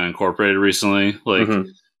of Batman Incorporated recently. Like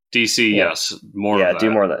DC, yes, more. Yeah, of that. do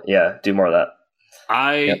more of that. Yeah, do more of that.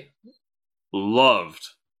 I loved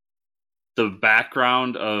the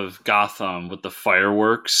background of Gotham with the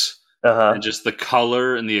fireworks and just the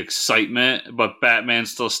color and the excitement, but Batman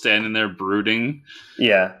still standing there brooding.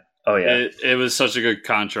 Yeah. Oh yeah. It was such a good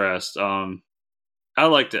contrast. I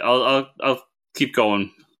liked it. I'll keep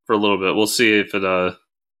going for a little bit. We'll see if it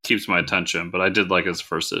keeps my attention, but I did like his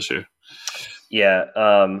first issue. Yeah.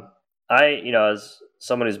 As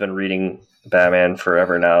someone who's been reading Batman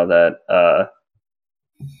forever now, that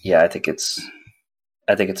I think it's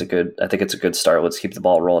a good start. Let's keep the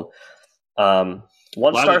ball rolling. One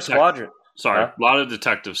Star Squadron. Sorry, a lot of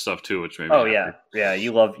detective stuff too, which maybe. Oh yeah.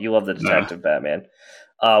 You love the detective Batman.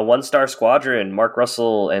 One Star Squadron. Mark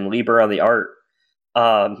Russell and Lieber on the art.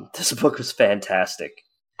 This book was fantastic.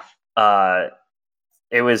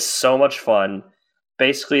 It was so much fun.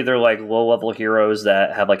 Basically, they're like low-level heroes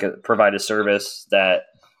that have provide a service that.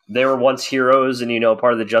 They were once heroes and,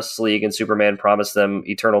 part of the Justice League, and Superman promised them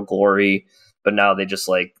eternal glory, but now they just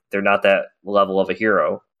they're not that level of a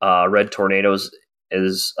hero. Red Tornadoes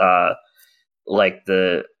is the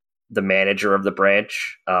manager of the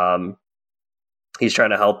branch. He's trying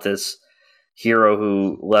to help this hero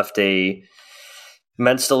who left a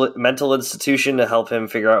mental institution to help him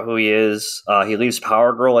figure out who he is. He leaves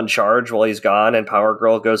Power Girl in charge while he's gone, and Power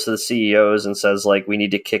Girl goes to the CEOs and says, we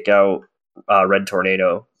need to kick out Red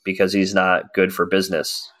Tornado because he's not good for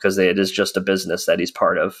business, because it is just a business that he's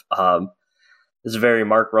part of. It's a very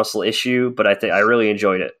Mark Russell issue, but I really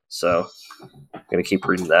enjoyed it, so I'm going to keep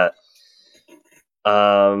reading that.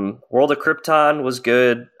 World of Krypton was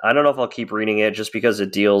good. I don't know if I'll keep reading it just because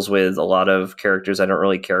it deals with a lot of characters I don't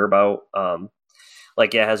really care about.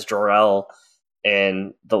 It has Jor-El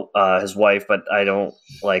and his wife, but I don't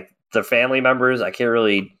like the family members. I can't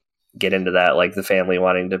really get into that, the family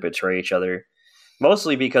wanting to betray each other.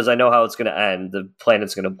 Mostly because I know how it's going to end. The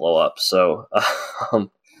planet's going to blow up. So,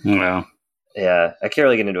 yeah, I can't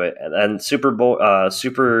really get into it. And Superman,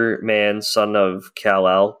 Son of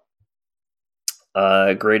Kal-El,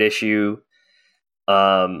 great issue.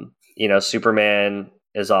 Superman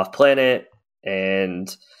is off planet,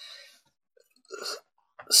 and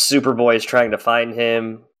Superboy is trying to find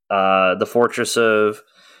him. The Fortress of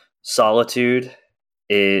Solitude.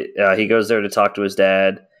 He goes there to talk to his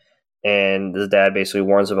dad. And the dad basically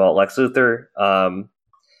warns him about Lex Luthor.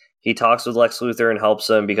 He talks with Lex Luthor and helps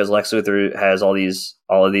him because Lex Luthor has all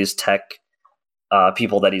of these tech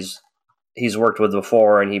people that he's worked with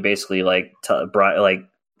before, and he basically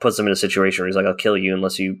puts them in a situation where he's like, "I'll kill you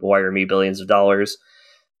unless you wire me billions of dollars."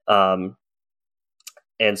 And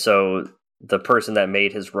so the person that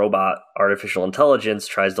made his robot artificial intelligence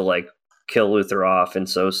tries to kill Luthor off, and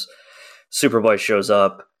so Superboy shows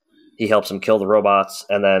up. He helps him kill the robots,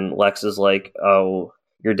 and then Lex is like, "Oh,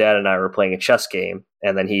 your dad and I were playing a chess game,"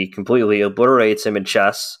 and then he completely obliterates him in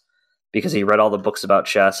chess because he read all the books about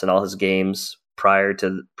chess and all his games prior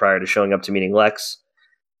to showing up to meeting Lex,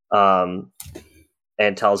 and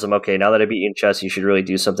tells him, "Okay, now that I beat you in chess, you should really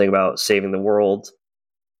do something about saving the world."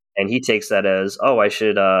 And he takes that as, "Oh, I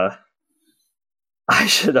should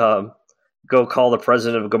go call the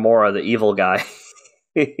president of Gamora, the evil guy."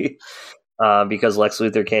 Because Lex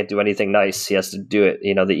Luthor can't do anything nice. He has to do it,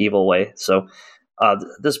 the evil way. So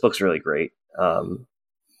this book's really great. Tom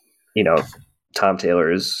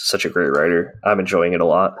Taylor is such a great writer. I'm enjoying it a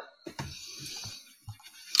lot.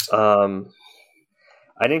 I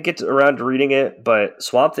didn't get around to reading it, but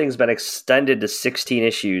Swamp Thing's been extended to 16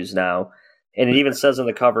 issues now. And it even says on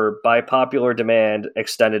the cover, by popular demand,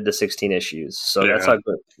 extended to 16 issues. So that's how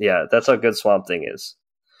good. Yeah, that's how good Swamp Thing is.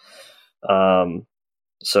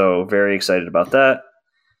 So very excited about that.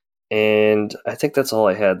 And I think that's all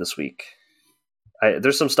I had this week.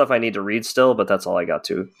 There's some stuff I need to read still, but that's all I got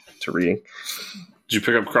to reading. Did you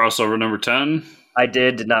pick up crossover number 10? I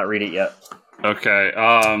did not read it yet. Okay.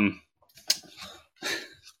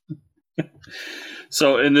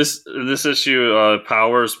 So in this issue,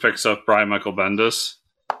 Powers picks up Brian Michael Bendis.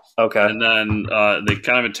 Okay. And then they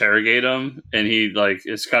kind of interrogate him, and he's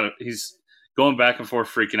going back and forth,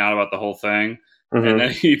 freaking out about the whole thing. Mm-hmm. And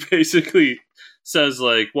then he basically says,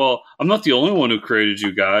 like, well, I'm not the only one who created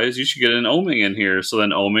you guys. You should get an Oming in here. So then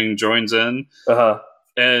Oming joins in. Uh-huh.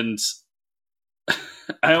 And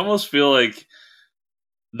I almost feel like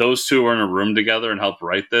those two were in a room together and helped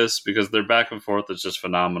write this, because their back and forth is just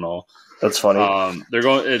phenomenal. That's funny.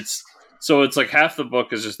 It's like half the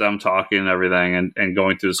book is just them talking and everything and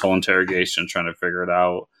going through this whole interrogation, trying to figure it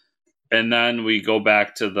out. And then we go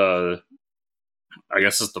back to I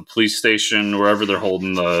guess it's the police station, wherever they're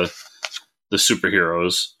holding the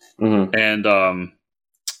superheroes. Mm-hmm. And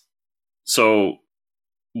so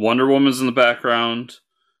Wonder Woman's in the background,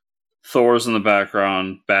 Thor's in the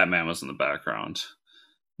background, Batman was in the background.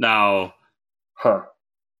 Now,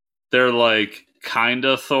 they're like kind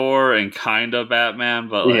of Thor and kind of Batman,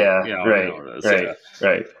 but like,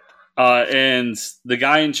 right. And the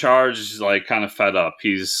guy in charge is like kind of fed up.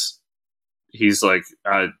 He's like,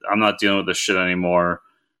 I'm not dealing with this shit anymore.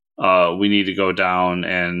 We need to go down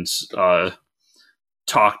and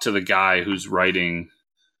talk to the guy who's writing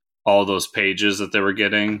all those pages that they were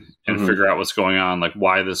getting and figure out what's going on, like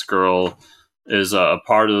why this girl is a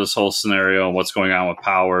part of this whole scenario and what's going on with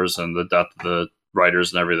Powers and the death of the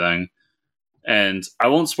writers and everything. And I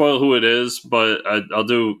won't spoil who it is, but I'll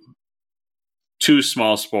do 2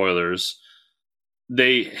 small spoilers.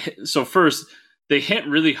 First, they hint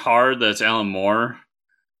really hard that it's Alan Moore.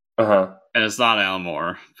 Uh-huh. And it's not Alan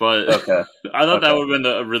Moore. But okay. I thought that would have been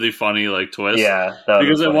a really funny like twist. Yeah.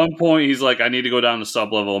 Because at one point he's like, I need to go down to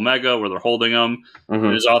sub-level Omega where they're holding him. Mm-hmm.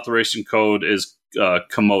 And his authorization code is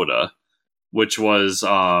Komoda, which was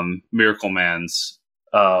Miracle Man's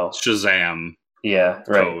Shazam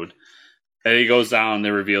code. And he goes down, they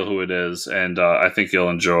reveal who it is, and I think you'll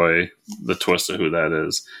enjoy the twist of who that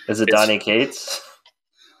is. Is it Donny Cates?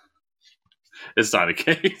 It's Donny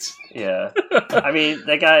Cates. Yeah. I mean,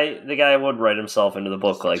 the guy would write himself into the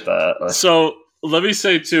book like that. So, let me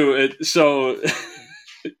say, too,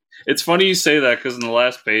 it's funny you say that, because in the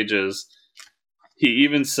last pages, he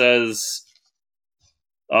even says,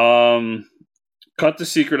 cut the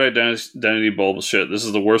secret identity bullshit. This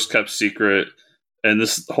is the worst kept secret. And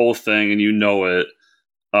this whole thing, and you know it.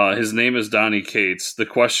 His name is Donny Cates. The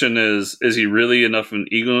question is he really enough of an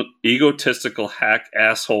egotistical hack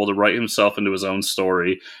asshole to write himself into his own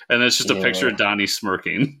story? And it's just a picture of Donny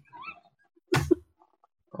smirking.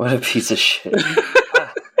 What a piece of shit.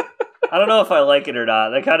 I don't know if I like it or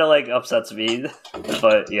not. That kind of like upsets me.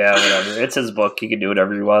 But yeah, whatever. It's his book. He can do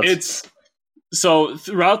whatever he wants. So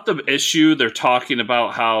throughout the issue, they're talking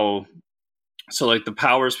about how... So, like, the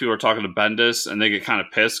Powers people are talking to Bendis, and they get kind of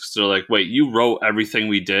pissed because they're like, wait, you wrote everything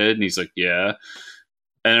we did? And he's like, yeah.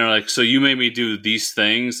 And they're like, so you made me do these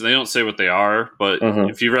things? And they don't say what they are, but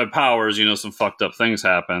if you read Powers, you know some fucked up things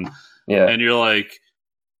happen. Yeah. And you're like,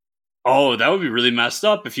 oh, that would be really messed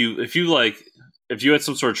up if you had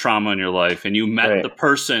some sort of trauma in your life and you met the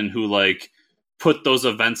person who, like, put those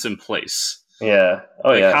events in place. Yeah.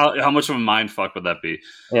 Oh, like, how much of a mind fuck would that be?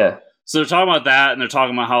 Yeah. So they're talking about that, and they're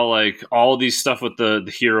talking about how like all these stuff with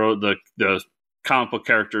the hero, the comic book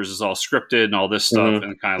characters is all scripted and all this stuff,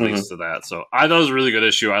 and it kind of leads to that. So I thought it was a really good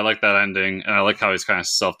issue. I like that ending, and I like how he's kind of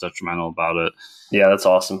self-detrimental about it. Yeah, that's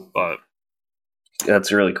awesome. But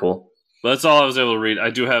that's really cool. But that's all I was able to read. I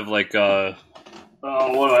do have like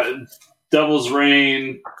Devil's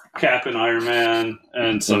Reign, Cap and Iron Man,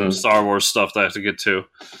 and some Star Wars stuff that I have to get to.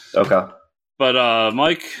 Okay. But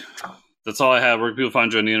Mike, that's all I have. Where can people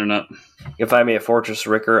find you on the internet? You can find me at Fortress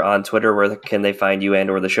Ricker on Twitter. Where can they find you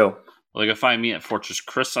and or the show? Well, they can find me at Fortress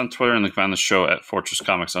Chris on Twitter, and they can find the show at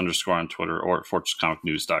FortressComics _ on Twitter or at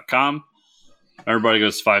FortressComicNews.com. Everybody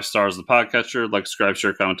goes 5 stars of the podcatcher. Like, subscribe,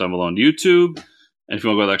 share, comment down below on YouTube. And if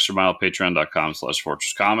you want to go the extra mile,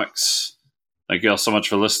 patreon.com/FortressComics. Thank you all so much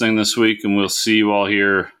for listening this week, and we'll see you all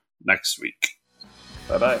here next week.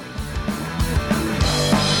 Bye-bye.